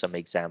give you some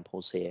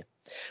examples here.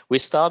 We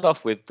start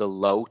off with the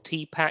low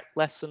TPACK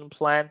lesson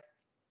plan,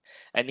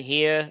 and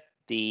here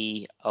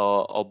the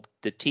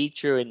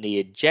teacher in the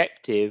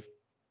objective,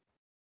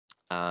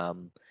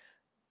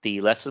 the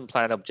lesson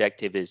plan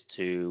objective is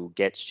to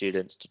get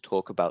students to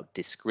talk about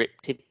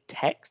descriptive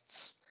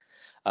texts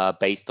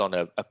based on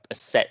a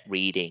set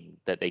reading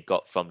that they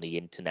got from the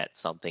internet,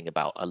 something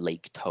about a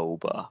Lake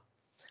Toba.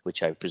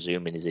 which I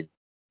presume is in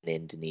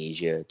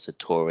Indonesia. It's a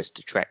tourist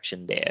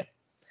attraction there.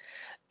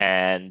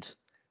 And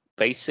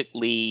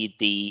basically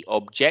the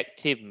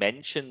objective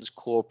mentions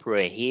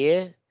corpora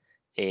here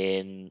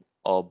in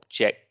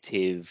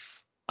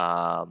objective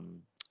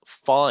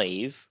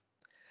 5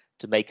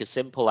 to make a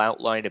simple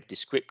outline of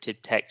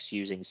descriptive text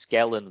using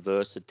SKELL and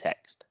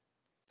versatext.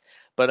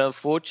 But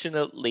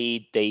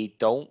unfortunately, they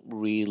don't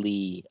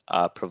really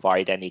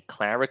provide any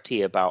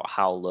clarity about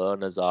how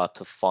learners are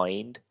to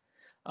find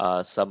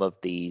some of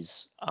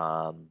these,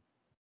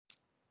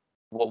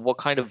 what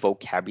kind of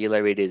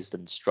vocabulary it is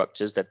and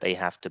structures that they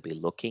have to be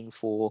looking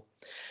for.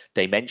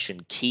 They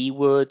mention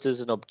keywords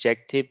as an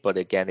objective, but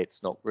again,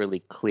 it's not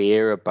really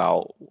clear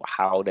about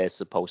how they're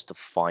supposed to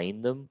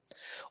find them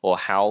or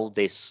how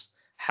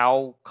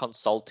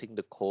consulting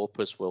the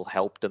corpus will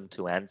help them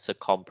to answer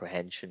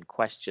comprehension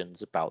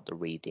questions about the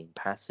reading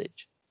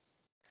passage.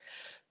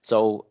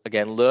 So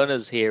again,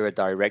 learners here are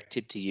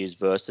directed to use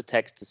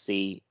versatext to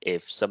see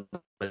if some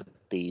of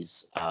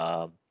these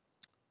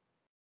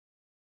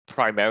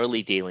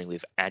primarily dealing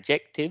with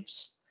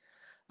adjectives,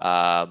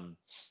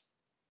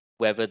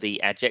 whether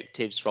the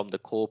adjectives from the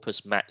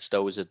corpus match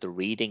those of the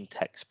reading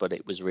text, but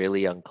it was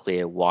really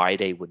unclear why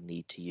they would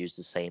need to use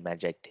the same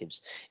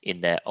adjectives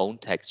in their own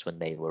text when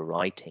they were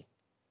writing.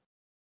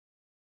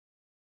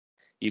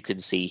 You can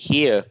see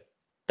here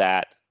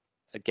that,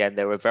 again,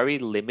 there are very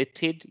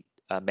limited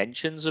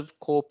mentions of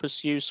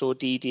corpus use or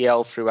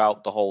DDL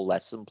throughout the whole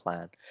lesson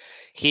plan.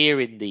 Here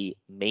in the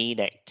main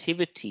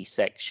activity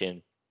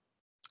section,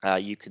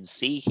 you can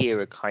see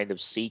here a kind of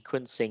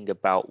sequencing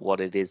about what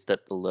it is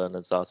that the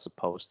learners are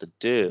supposed to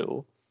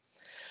do.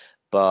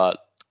 But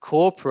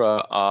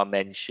corpora are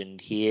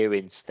mentioned here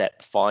in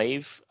step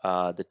 5.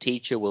 The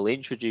teacher will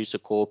introduce a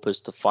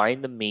corpus to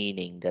find the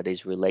meaning that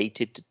is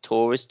related to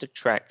tourist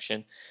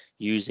attraction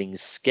using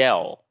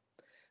SKELL,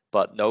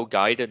 but no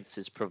guidance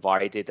is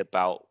provided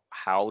about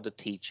how the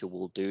teacher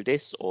will do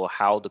this or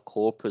how the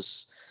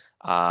corpus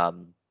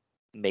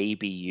may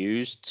be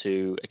used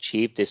to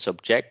achieve this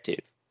objective.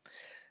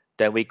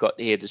 Then we got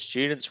here, the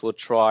students will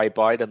try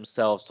by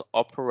themselves to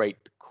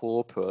operate the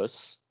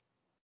corpus.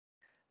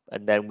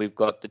 And then we've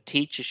got the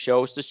teacher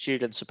shows the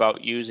students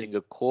about using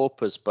a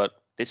corpus,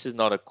 but this is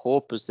not a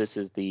corpus, this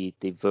is the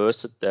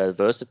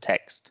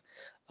versatext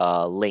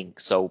link.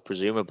 So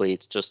presumably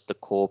it's just the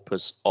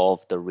corpus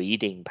of the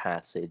reading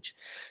passage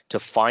to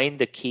find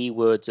the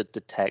keywords of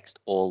the text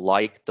or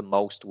like the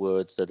most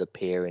words that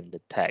appear in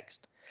the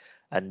text.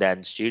 And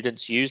then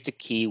students use the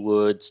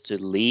keywords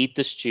to lead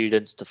the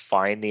students to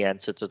find the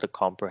answer to the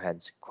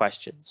comprehensive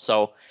question.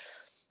 So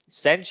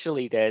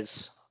essentially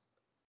there's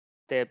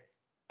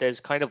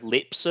kind of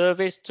lip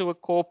service to a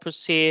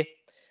corpus here,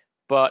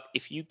 but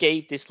if you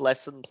gave this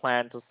lesson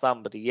plan to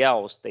somebody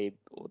else, they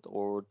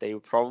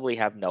would probably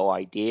have no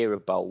idea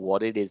about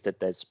what it is that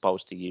they're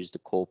supposed to use the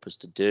corpus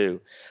to do,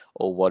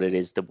 or what it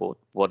is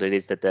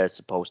that they're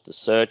supposed to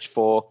search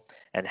for,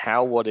 and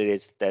how what it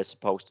is they're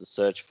supposed to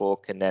search for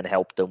can then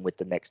help them with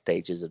the next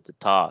stages of the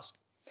task.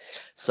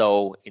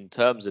 So in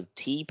terms of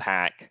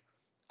TPACK,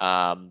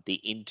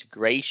 the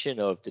integration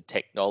of the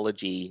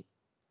technology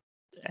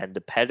and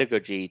the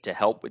pedagogy to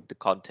help with the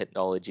content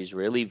knowledge is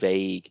really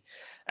vague,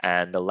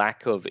 and the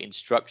lack of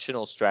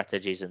instructional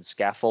strategies and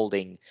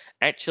scaffolding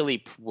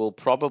actually will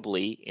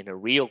probably, in a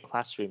real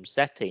classroom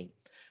setting,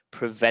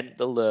 prevent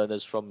the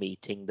learners from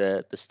meeting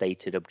the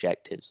stated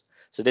objectives.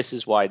 So this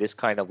is why this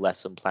kind of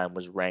lesson plan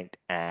was ranked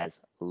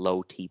as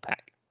low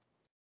TPACK.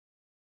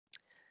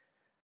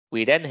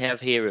 We then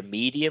have here a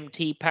medium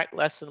TPACK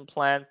lesson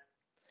plan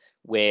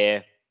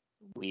where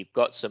we've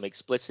got some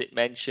explicit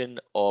mention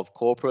of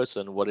corpus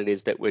and what it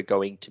is that we're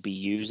going to be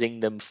using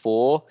them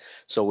for.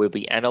 So we'll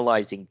be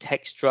analyzing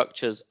text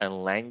structures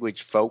and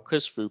language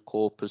focus through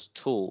corpus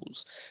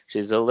tools, which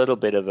is a little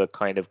bit of a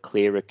kind of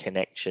clearer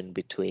connection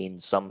between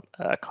some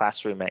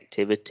classroom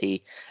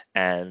activity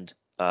and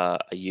a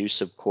use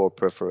of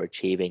corpora for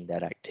achieving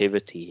that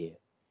activity here.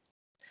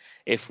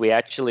 If we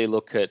actually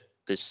look at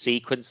the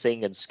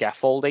sequencing and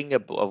scaffolding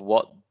of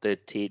what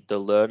the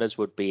learners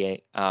would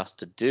be asked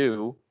to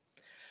do,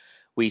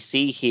 we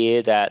see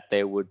here that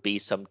there would be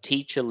some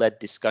teacher-led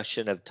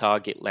discussion of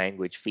target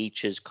language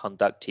features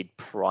conducted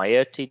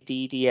prior to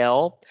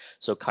DDL.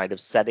 So kind of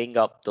setting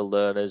up the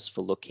learners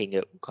for looking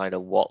at kind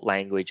of what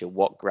language and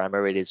what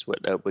grammar it is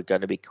that we're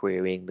going to be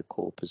querying the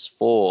corpus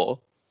for.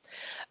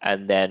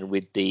 And then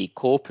with the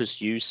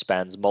corpus use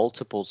spans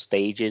multiple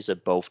stages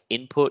of both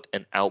input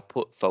and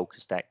output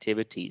focused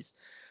activities.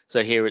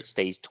 So here at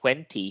stage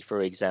 20,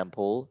 for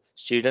example,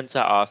 students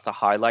are asked to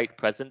highlight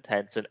present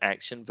tense and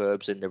action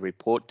verbs in the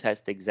report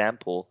test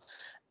example,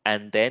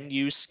 and then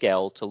use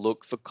SKELL to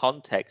look for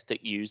context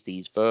that use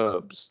these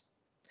verbs.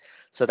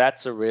 So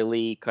that's a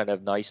really kind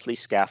of nicely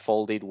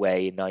scaffolded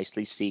way,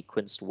 nicely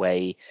sequenced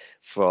way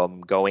from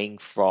going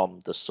from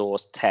the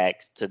source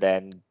text to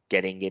then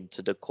getting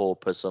into the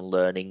corpus and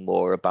learning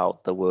more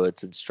about the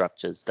words and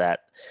structures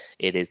that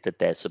it is that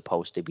they're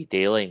supposed to be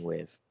dealing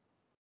with.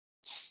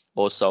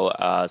 Also,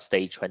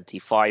 stage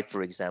 25,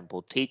 for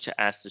example, teacher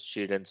asked the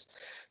students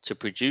to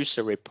produce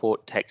a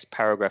report text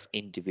paragraph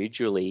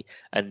individually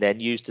and then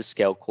use the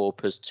SKELL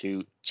corpus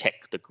to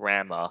check the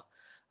grammar.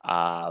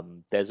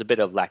 There's a bit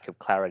of lack of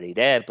clarity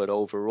there, but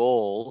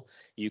overall,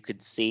 you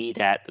could see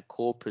that the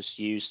corpus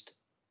use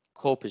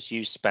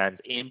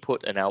spans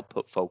input and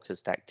output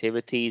focused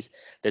activities.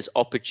 There's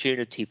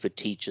opportunity for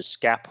teacher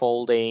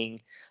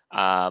scaffolding.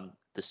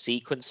 The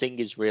sequencing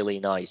is really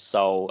nice.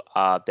 So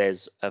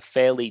there's a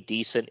fairly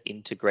decent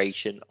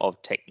integration of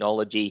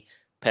technology,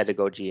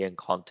 pedagogy, and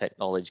content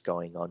knowledge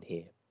going on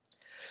here.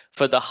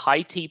 For the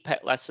high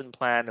TPACK lesson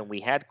plan, and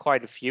we had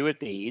quite a few of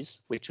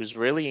these, which was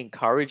really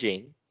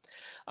encouraging.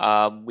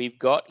 We've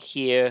got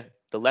here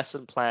the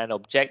lesson plan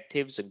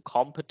objectives and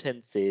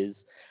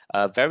competencies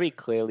very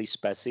clearly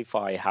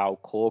specify how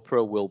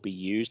Corpora will be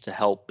used to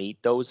help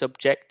meet those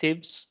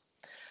objectives.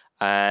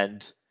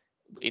 And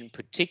in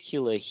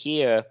particular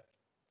here,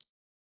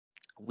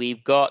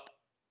 we've got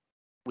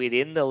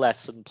within the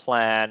lesson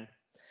plan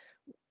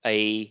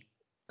a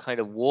kind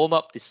of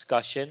warm-up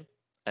discussion,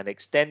 an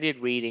extended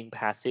reading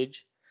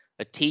passage,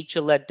 a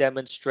teacher-led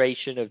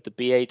demonstration of the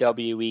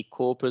BAWE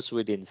corpus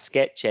within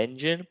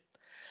SketchEngine,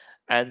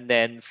 and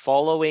then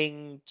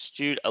following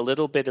a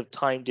little bit of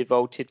time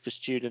devoted for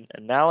student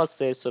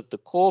analysis of the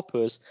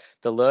corpus,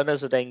 the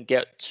learners then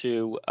get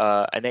to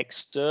an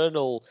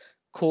external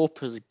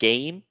corpus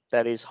game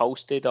that is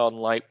hosted on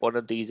like one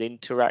of these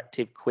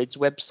interactive quiz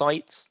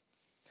websites.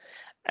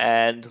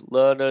 And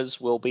learners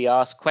will be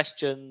asked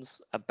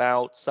questions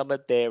about some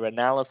of their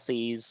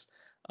analyses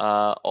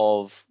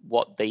of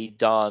what they've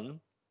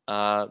done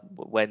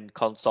when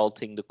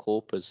consulting the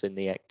corpus in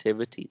the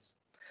activities.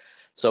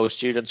 So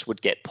students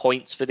would get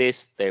points for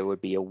this. There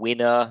would be a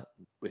winner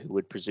who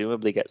would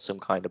presumably get some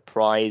kind of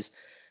prize.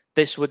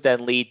 This would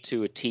then lead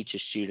to a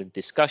teacher-student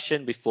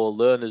discussion before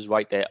learners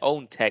write their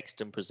own text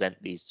and present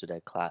these to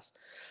their class.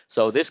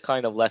 So this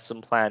kind of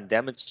lesson plan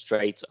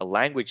demonstrates a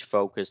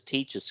language-focused,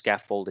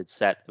 teacher-scaffolded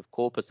set of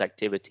corpus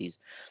activities,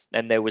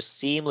 and there was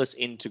seamless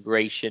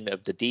integration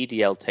of the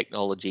DDL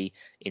technology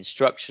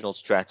instructional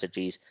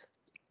strategies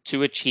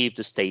to achieve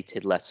the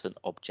stated lesson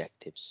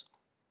objectives.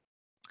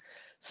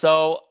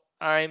 So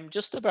I'm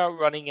just about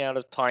running out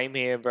of time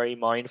here, very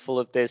mindful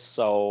of this,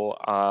 so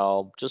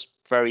I'll just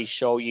very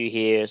show you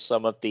here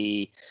some of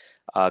the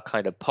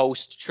kind of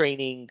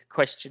post-training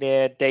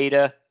questionnaire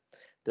data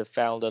that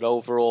found that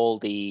overall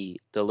the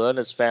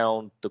learners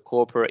found the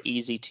Corpora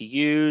easy to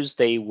use.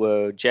 They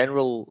were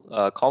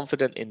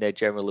confident in their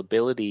general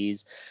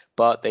abilities,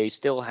 but they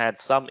still had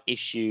some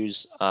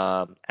issues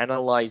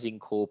analyzing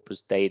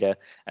corpus data,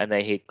 and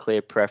they had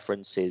clear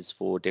preferences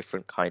for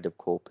different kind of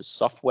corpus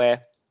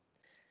software.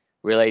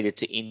 Related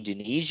to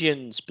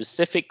Indonesian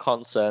specific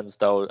concerns,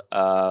 though,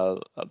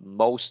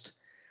 most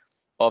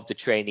of the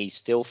trainees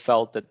still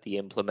felt that the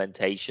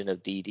implementation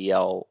of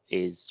DDL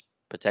is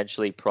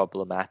potentially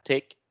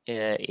problematic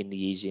in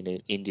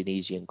the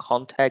Indonesian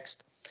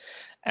context.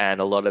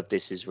 And a lot of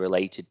this is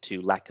related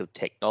to lack of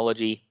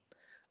technology,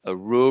 a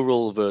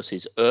rural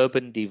versus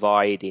urban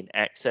divide in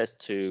access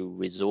to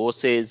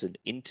resources and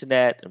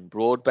internet and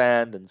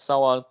broadband and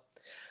so on.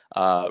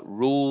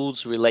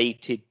 Rules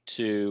related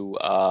to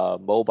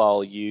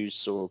mobile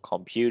use or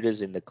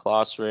computers in the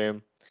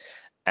classroom.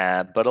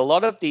 But a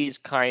lot of these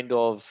kind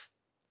of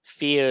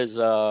fears,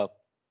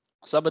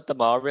 some of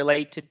them are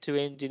related to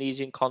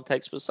Indonesian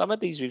context, but some of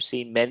these we've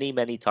seen many,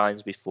 many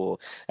times before.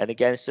 And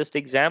again, it's just an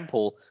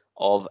example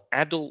of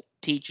adult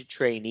teacher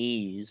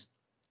trainees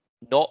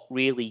not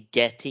really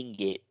getting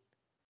it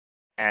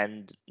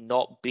and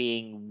not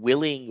being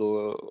willing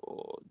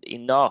or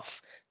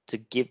enough to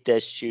give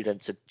their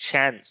students a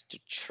chance to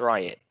try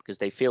it, because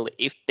they feel that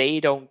if they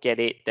don't get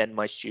it, then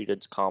my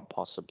students can't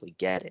possibly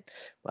get it.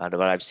 But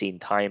I've seen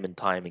time and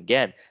time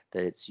again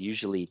that it's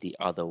usually the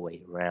other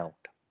way around.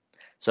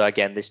 So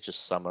again, this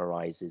just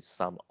summarizes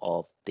some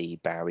of the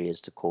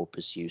barriers to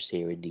corpus use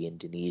here in the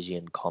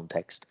Indonesian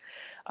context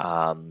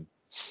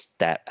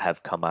that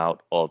have come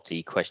out of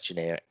the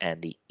questionnaire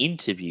and the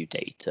interview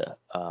data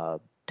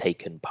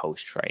taken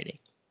post-training.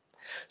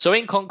 So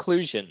in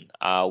conclusion,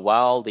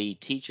 while the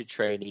teacher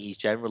trainees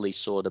generally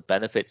saw the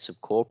benefits of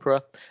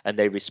Corpora and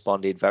they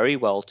responded very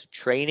well to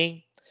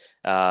training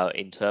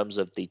in terms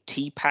of the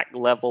TPACK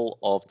level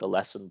of the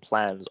lesson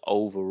plans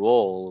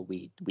overall,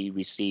 we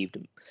received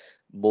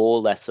more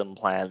lesson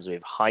plans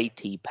with high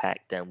TPACK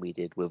than we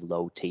did with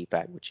low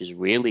TPACK, which is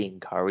really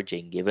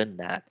encouraging given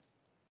that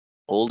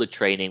all the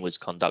training was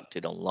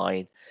conducted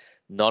online.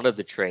 None of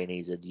the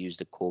trainees had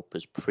used a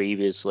corpus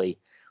previously,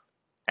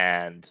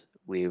 and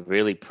we're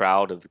really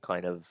proud of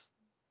kind of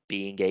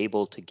being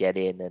able to get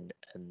in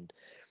and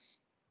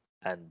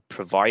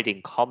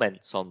providing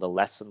comments on the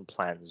lesson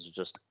plans,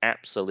 just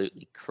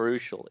absolutely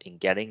crucial in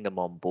getting them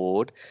on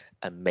board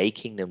and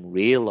making them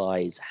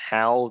realize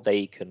how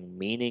they can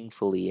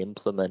meaningfully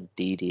implement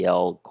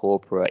DDL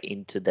Corpora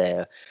into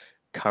their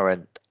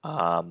current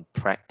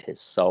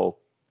practice. So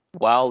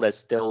while there's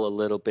still a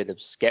little bit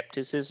of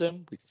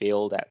skepticism, we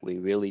feel that we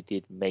really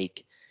did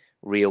make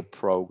real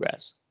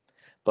progress.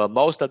 But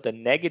most of the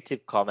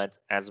negative comments,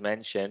 as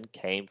mentioned,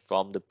 came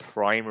from the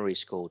primary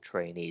school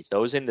trainees.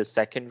 Those in the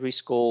secondary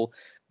school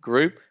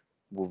group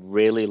were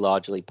really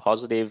largely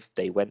positive.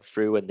 They went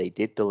through and they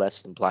did the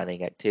lesson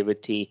planning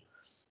activity.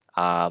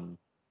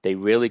 They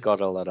really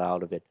got a lot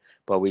out of it.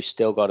 But we've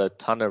still got a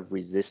ton of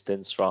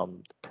resistance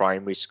from the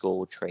primary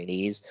school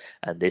trainees,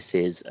 and this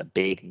is a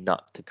big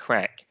nut to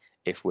crack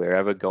if we're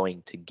ever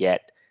going to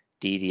get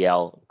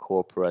DDL and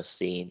corpora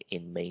seen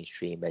in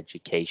mainstream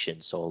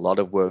education. So a lot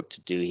of work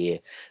to do here.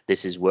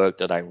 This is work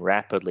that I'm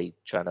rapidly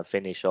trying to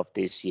finish off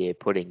this year,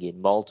 putting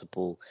in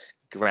multiple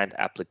grant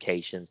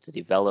applications to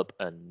develop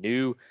a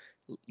new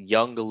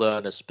younger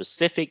learner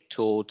specific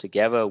tool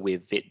together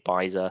with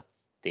Baisa,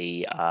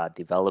 the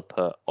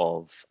developer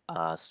of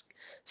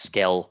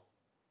SKELL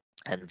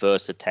and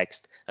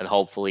VersaText, and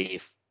hopefully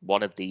if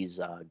one of these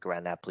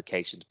grant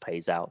applications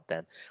pays out,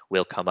 then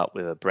we'll come up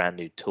with a brand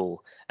new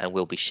tool, and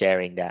we'll be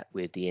sharing that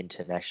with the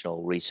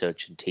international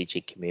research and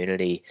teaching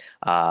community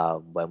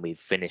when we've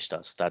finished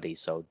our study.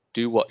 So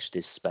do watch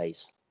this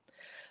space.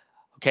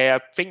 Okay, I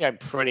think I'm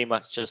pretty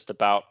much just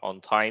about on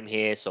time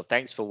here. So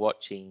thanks for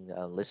watching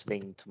and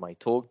listening to my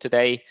talk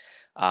today.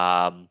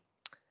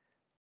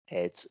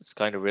 It's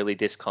kind of really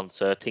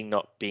disconcerting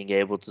not being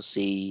able to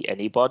see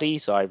anybody.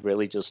 So I've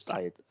really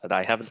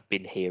I haven't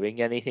been hearing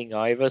anything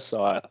either.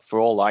 So for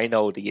all I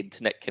know, the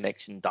internet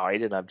connection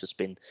died and I've just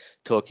been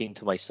talking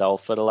to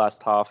myself for the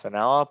last half an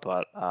hour.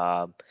 But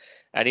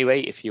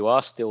anyway, if you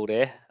are still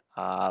there,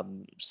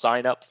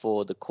 sign up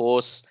for the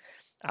course.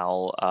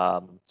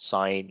 I'll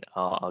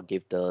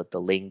give the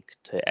link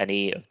to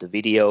any of the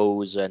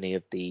videos, any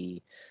of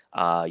the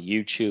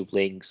YouTube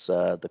links,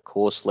 the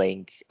course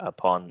link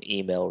upon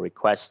email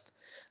request.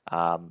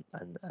 And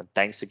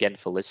thanks again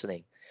for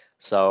listening.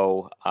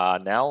 So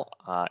now,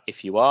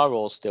 if you are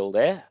all still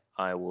there,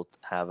 I will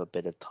have a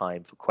bit of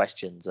time for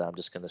questions. I'm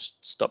just going to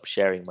stop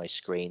sharing my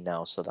screen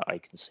now so that I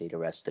can see the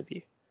rest of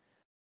you.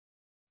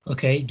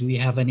 Okay, do we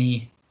have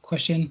any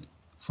question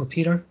for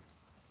Peter?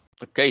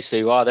 Okay, so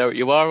you are there.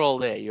 You are all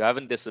there. You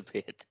haven't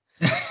disappeared.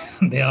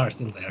 They are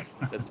still there.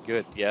 That's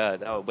good. Yeah.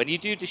 No, when you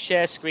do the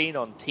share screen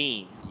on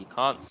Teams, you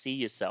can't see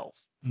yourself,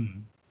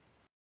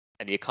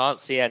 and you can't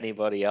see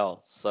anybody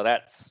else. So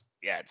that's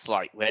it's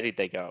like, where did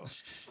they go?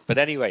 But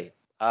anyway,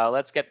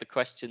 let's get the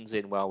questions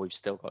in while we've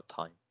still got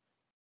time.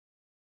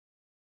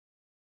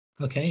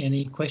 Okay.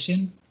 Any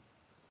question?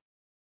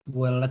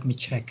 Well, let me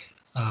check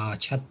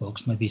chat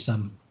box. Maybe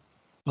some.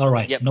 All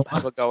right. Yep. Noah,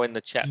 have a go in the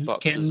chat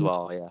box as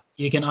well. Yeah.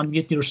 You can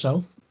unmute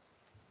yourself.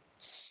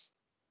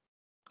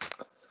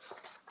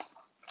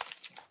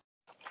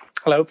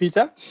 Hello,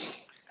 Peter.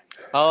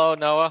 Hello,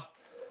 Noah.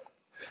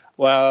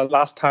 Well,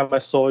 last time I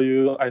saw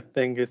you, I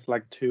think it's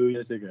like 2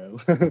 years ago.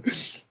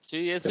 2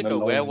 years ago,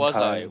 where was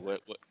I?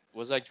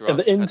 Was I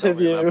drunk? In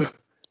the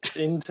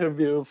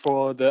interview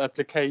for the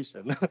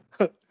application.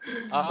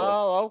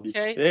 Oh,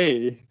 okay.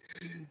 Hey.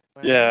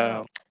 Wow.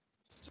 Yeah.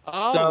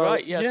 Oh, So,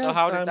 right. Yeah. So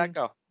how did that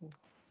go?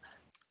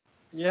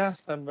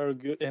 Yes, I'm very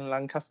good in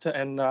Lancaster,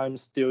 and I'm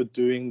still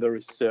doing the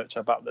research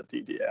about the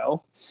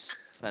DDL.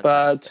 Fantastic.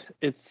 But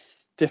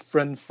it's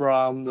different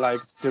from like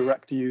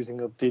direct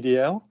using of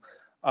DDL.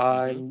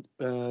 I'm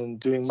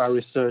doing my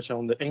research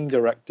on the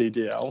indirect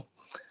DDL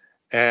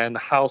and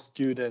how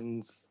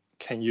students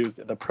can use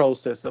it, the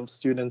process of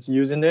students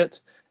using it,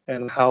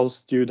 and how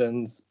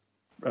students'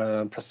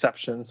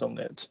 perceptions on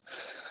it.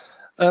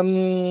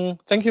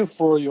 Thank you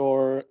for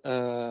your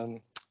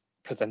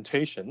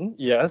presentation.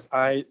 Yes,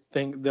 I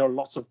think there are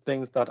lots of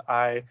things that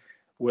I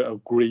will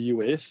agree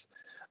with.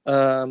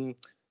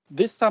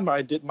 This summer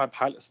I did my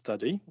pilot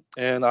study,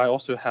 and I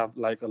also have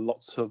like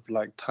lots of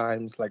like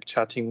times like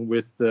chatting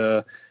with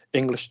the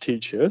English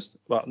teachers,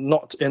 well,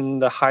 not in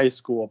the high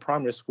school or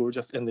primary school,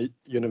 just in the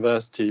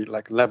university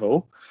like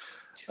level.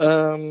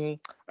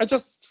 I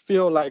just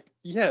feel like,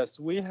 yes,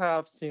 we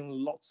have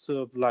seen lots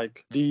of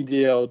like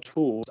DDL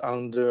tools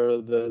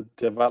under the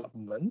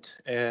development,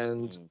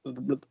 and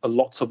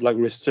lots of like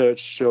research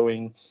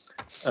showing,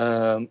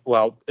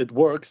 well, it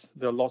works.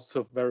 There are lots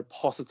of very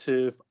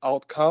positive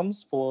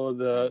outcomes for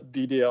the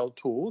DDL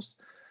tools.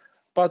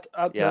 But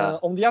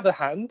on the other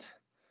hand,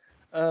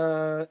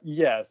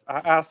 yes, I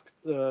asked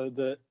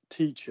the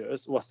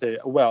teachers,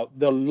 well,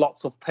 there are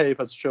lots of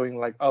papers showing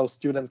like, oh,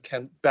 students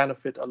can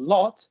benefit a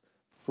lot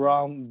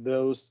from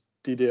those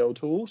DDL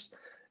tools.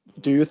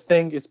 Do you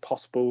think it's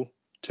possible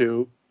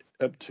to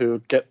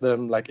get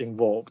them like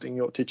involved in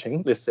your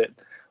teaching? They said,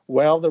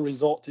 well, the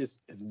result is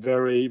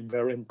very,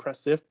 very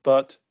impressive,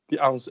 but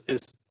the answer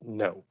is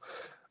no.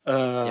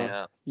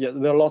 Yeah,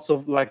 there are lots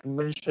of like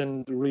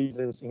mentioned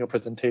reasons in your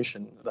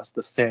presentation. That's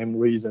the same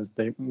reasons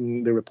they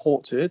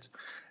reported.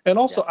 And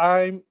also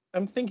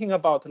I'm thinking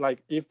about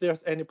like if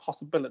there's any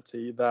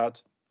possibility that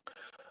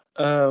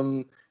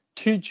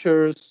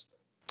teachers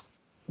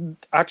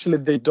actually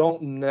they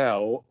don't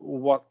know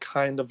what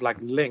kind of like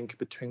link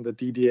between the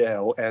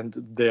DDL and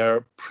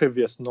their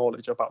previous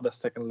knowledge about the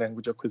second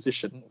language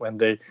acquisition when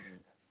they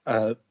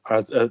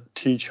as a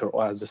teacher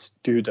or as a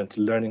student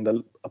learning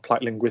the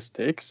applied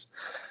linguistics.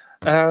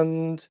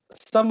 And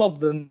some of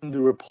them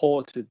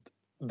reported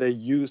they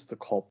use the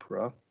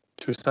corpora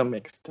to some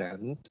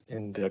extent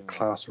in their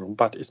classroom,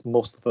 but it's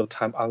most of the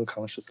time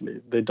unconsciously.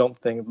 They don't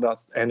think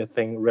that's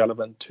anything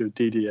relevant to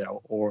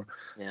DDL or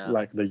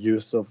like the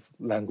use of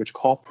language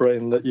corpora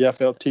in the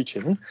EFL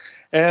teaching.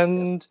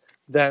 And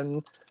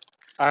then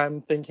I'm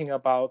thinking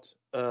about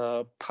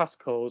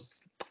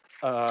Pascal's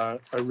a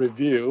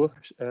review.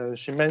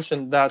 She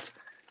mentioned that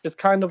it's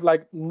kind of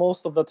like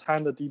most of the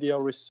time the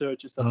DDL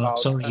research is about.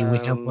 Sorry, we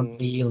have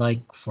only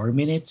like 4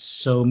 minutes,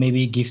 so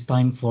maybe give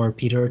time for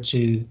Peter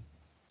to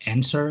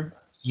answer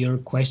your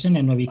question,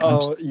 and maybe.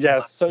 Oh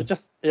yes, so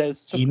just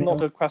it's just email.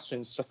 not a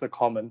question; it's just a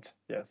comment.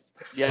 Yes.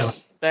 Yeah.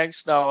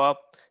 Thanks, Noah.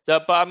 So,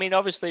 but I mean,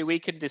 obviously, we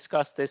can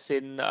discuss this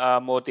in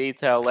more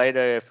detail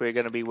later if we're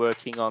going to be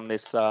working on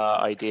this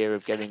idea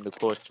of getting the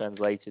course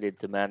translated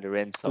into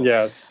Mandarin. So,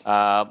 yes,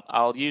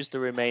 I'll use the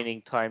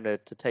remaining time to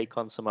take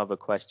on some other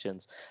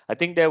questions. I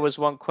think there was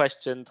one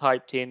question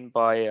typed in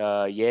by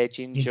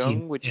Yejin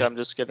Jung, which I'm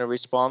just going to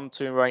respond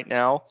to right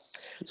now.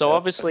 So,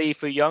 obviously,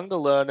 for younger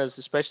learners,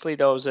 especially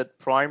those at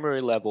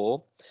primary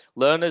level,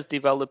 learners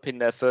developing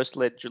their first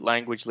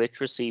language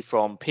literacy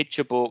from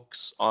picture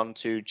books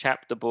onto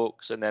chapter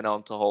books and then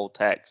onto whole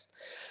text.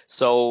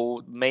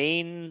 So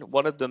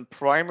one of the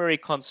primary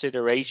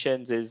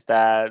considerations is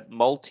that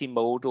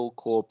multimodal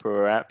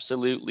corpora are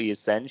absolutely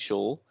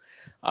essential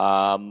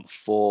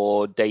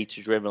for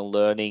data-driven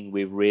learning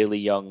with really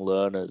young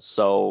learners.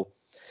 So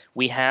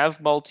we have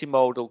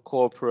multimodal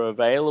corpora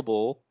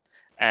available,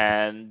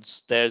 and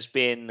there's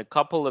been a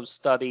couple of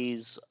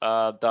studies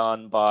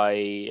done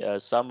by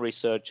some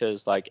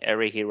researchers like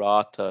Eri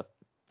Hirata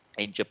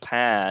in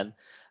Japan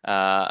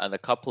and a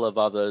couple of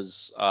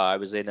others. I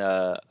was in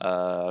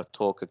a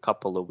talk a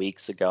couple of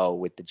weeks ago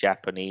with the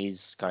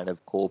Japanese kind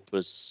of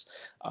corpus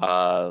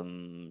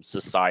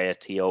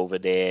society over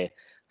there,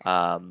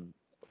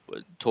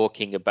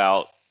 talking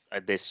about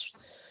this.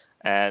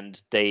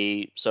 And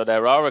so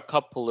there are a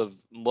couple of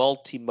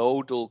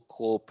multimodal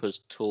corpus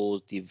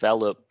tools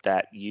developed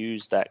that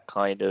use that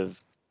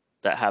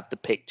have the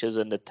pictures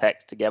and the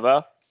text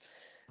together,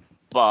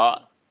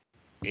 but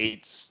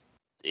it's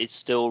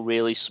still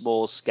really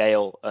small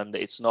scale and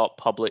it's not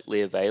publicly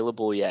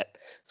available yet.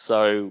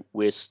 So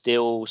we're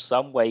still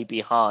some way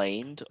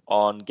behind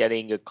on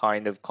getting a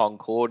kind of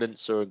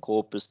concordance or a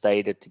corpus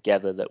data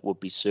together that would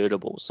be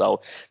suitable.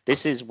 So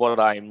this is what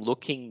I'm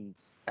looking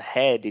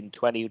ahead in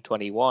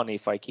 2021,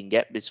 if I can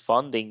get this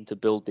funding to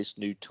build this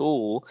new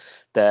tool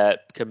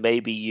that can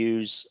maybe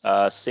use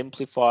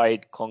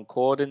simplified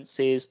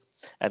concordances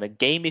and a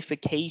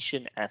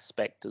gamification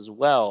aspect as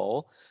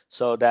well,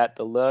 so that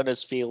the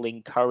learners feel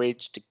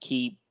encouraged to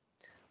keep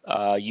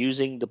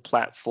using the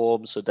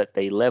platform so that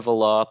they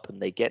level up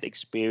and they get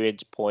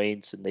experience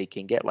points and they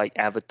can get like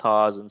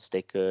avatars and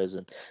stickers,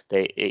 and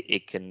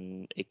it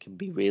can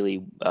be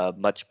really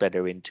much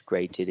better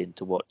integrated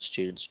into what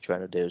students are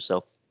trying to do.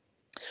 So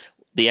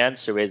the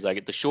answer is,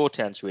 the short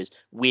answer is,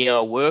 we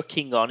are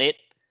working on it.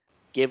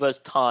 Give us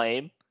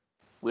time.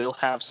 We'll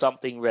have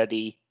something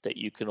ready that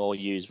you can all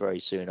use very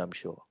soon, I'm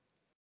sure.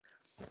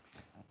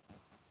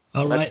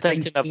 All let's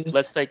right.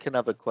 take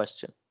another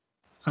question.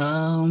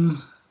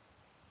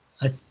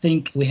 I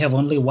think we have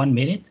only 1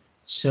 minute,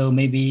 so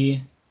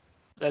maybe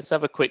let's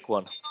have a quick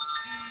one.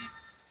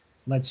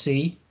 Let's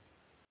see.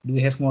 Do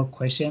we have more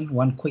question?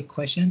 One quick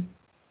question?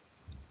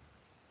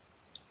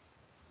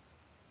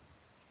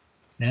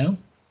 No?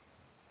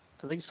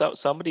 I think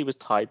somebody was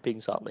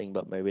typing something,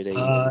 but maybe they.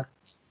 I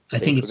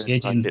think it's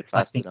Yejin.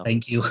 I think.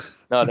 Thank you.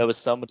 No, there was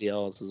somebody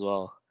else as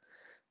well,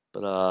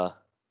 but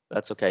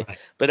that's okay. Right.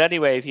 But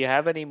anyway, if you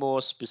have any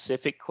more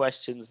specific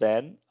questions,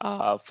 then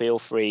feel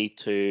free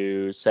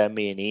to send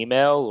me an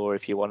email, or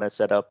if you want to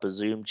set up a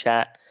Zoom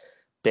chat,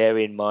 bear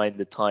in mind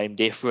the time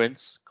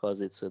difference because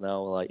it's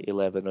now like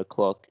 11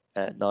 o'clock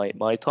at night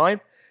my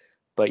time.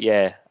 But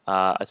yeah,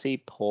 I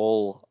see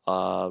Paul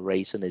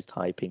Rayson is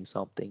typing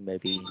something.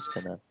 Maybe he's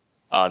gonna.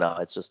 Oh no,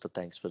 it's just a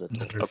thanks for the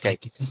talk. Okay.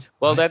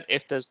 Well then,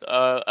 if there's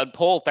and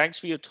Paul, thanks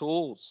for your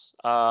tools.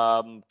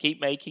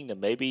 Keep making them.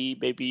 Maybe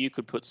you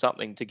could put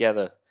something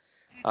together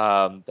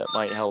that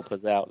might help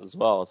us out as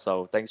well.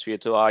 So thanks for your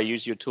tool. I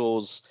use your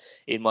tools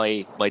in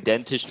my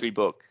dentistry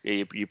book.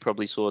 You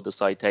probably saw the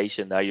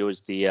citation. I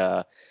use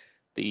the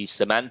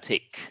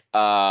semantic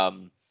tagger,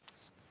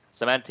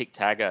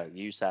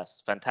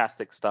 USAS.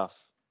 Fantastic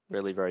stuff.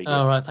 Really very good.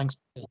 All right, thanks.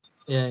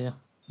 Yeah.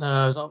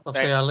 No,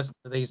 obviously I listen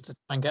to these to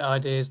try and get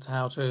ideas to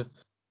how to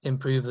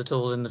improve the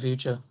tools in the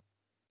future.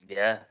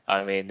 Yeah,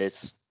 I mean,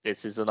 this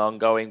is an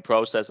ongoing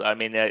process. I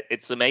mean,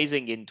 it's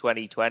amazing in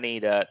 2020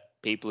 that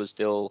people are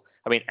still.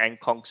 I mean,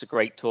 Anconk's a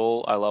great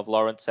tool. I love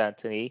Lawrence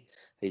Anthony.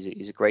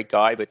 He's a great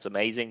guy, but it's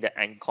amazing that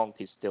Anconk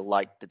is still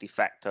like the de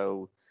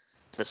facto,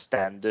 the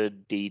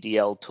standard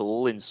DDL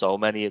tool in so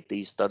many of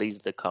these studies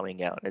that are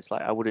coming out. And it's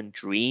like I wouldn't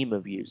dream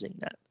of using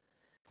that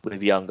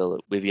with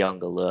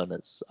younger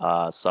learners.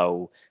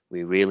 So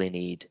we really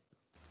need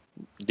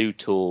new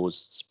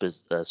tools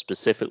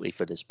specifically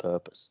for this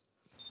purpose.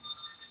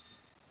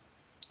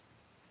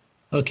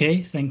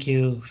 Okay, thank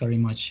you very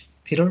much,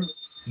 Peter.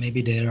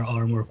 maybe there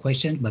are more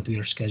questions, but we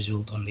are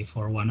scheduled only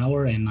for 1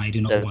 hour, and I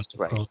do not want to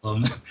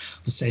prolong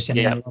the session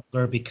any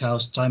longer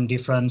because time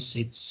difference,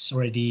 it's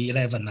already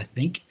 11, I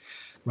think,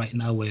 right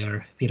now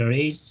where Peter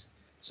is.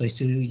 So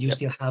if you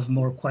still have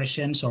more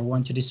questions or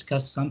want to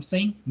discuss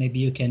something, maybe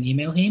you can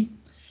email him.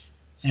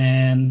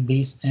 And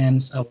this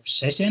ends our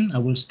session. I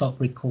will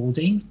stop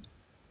recording.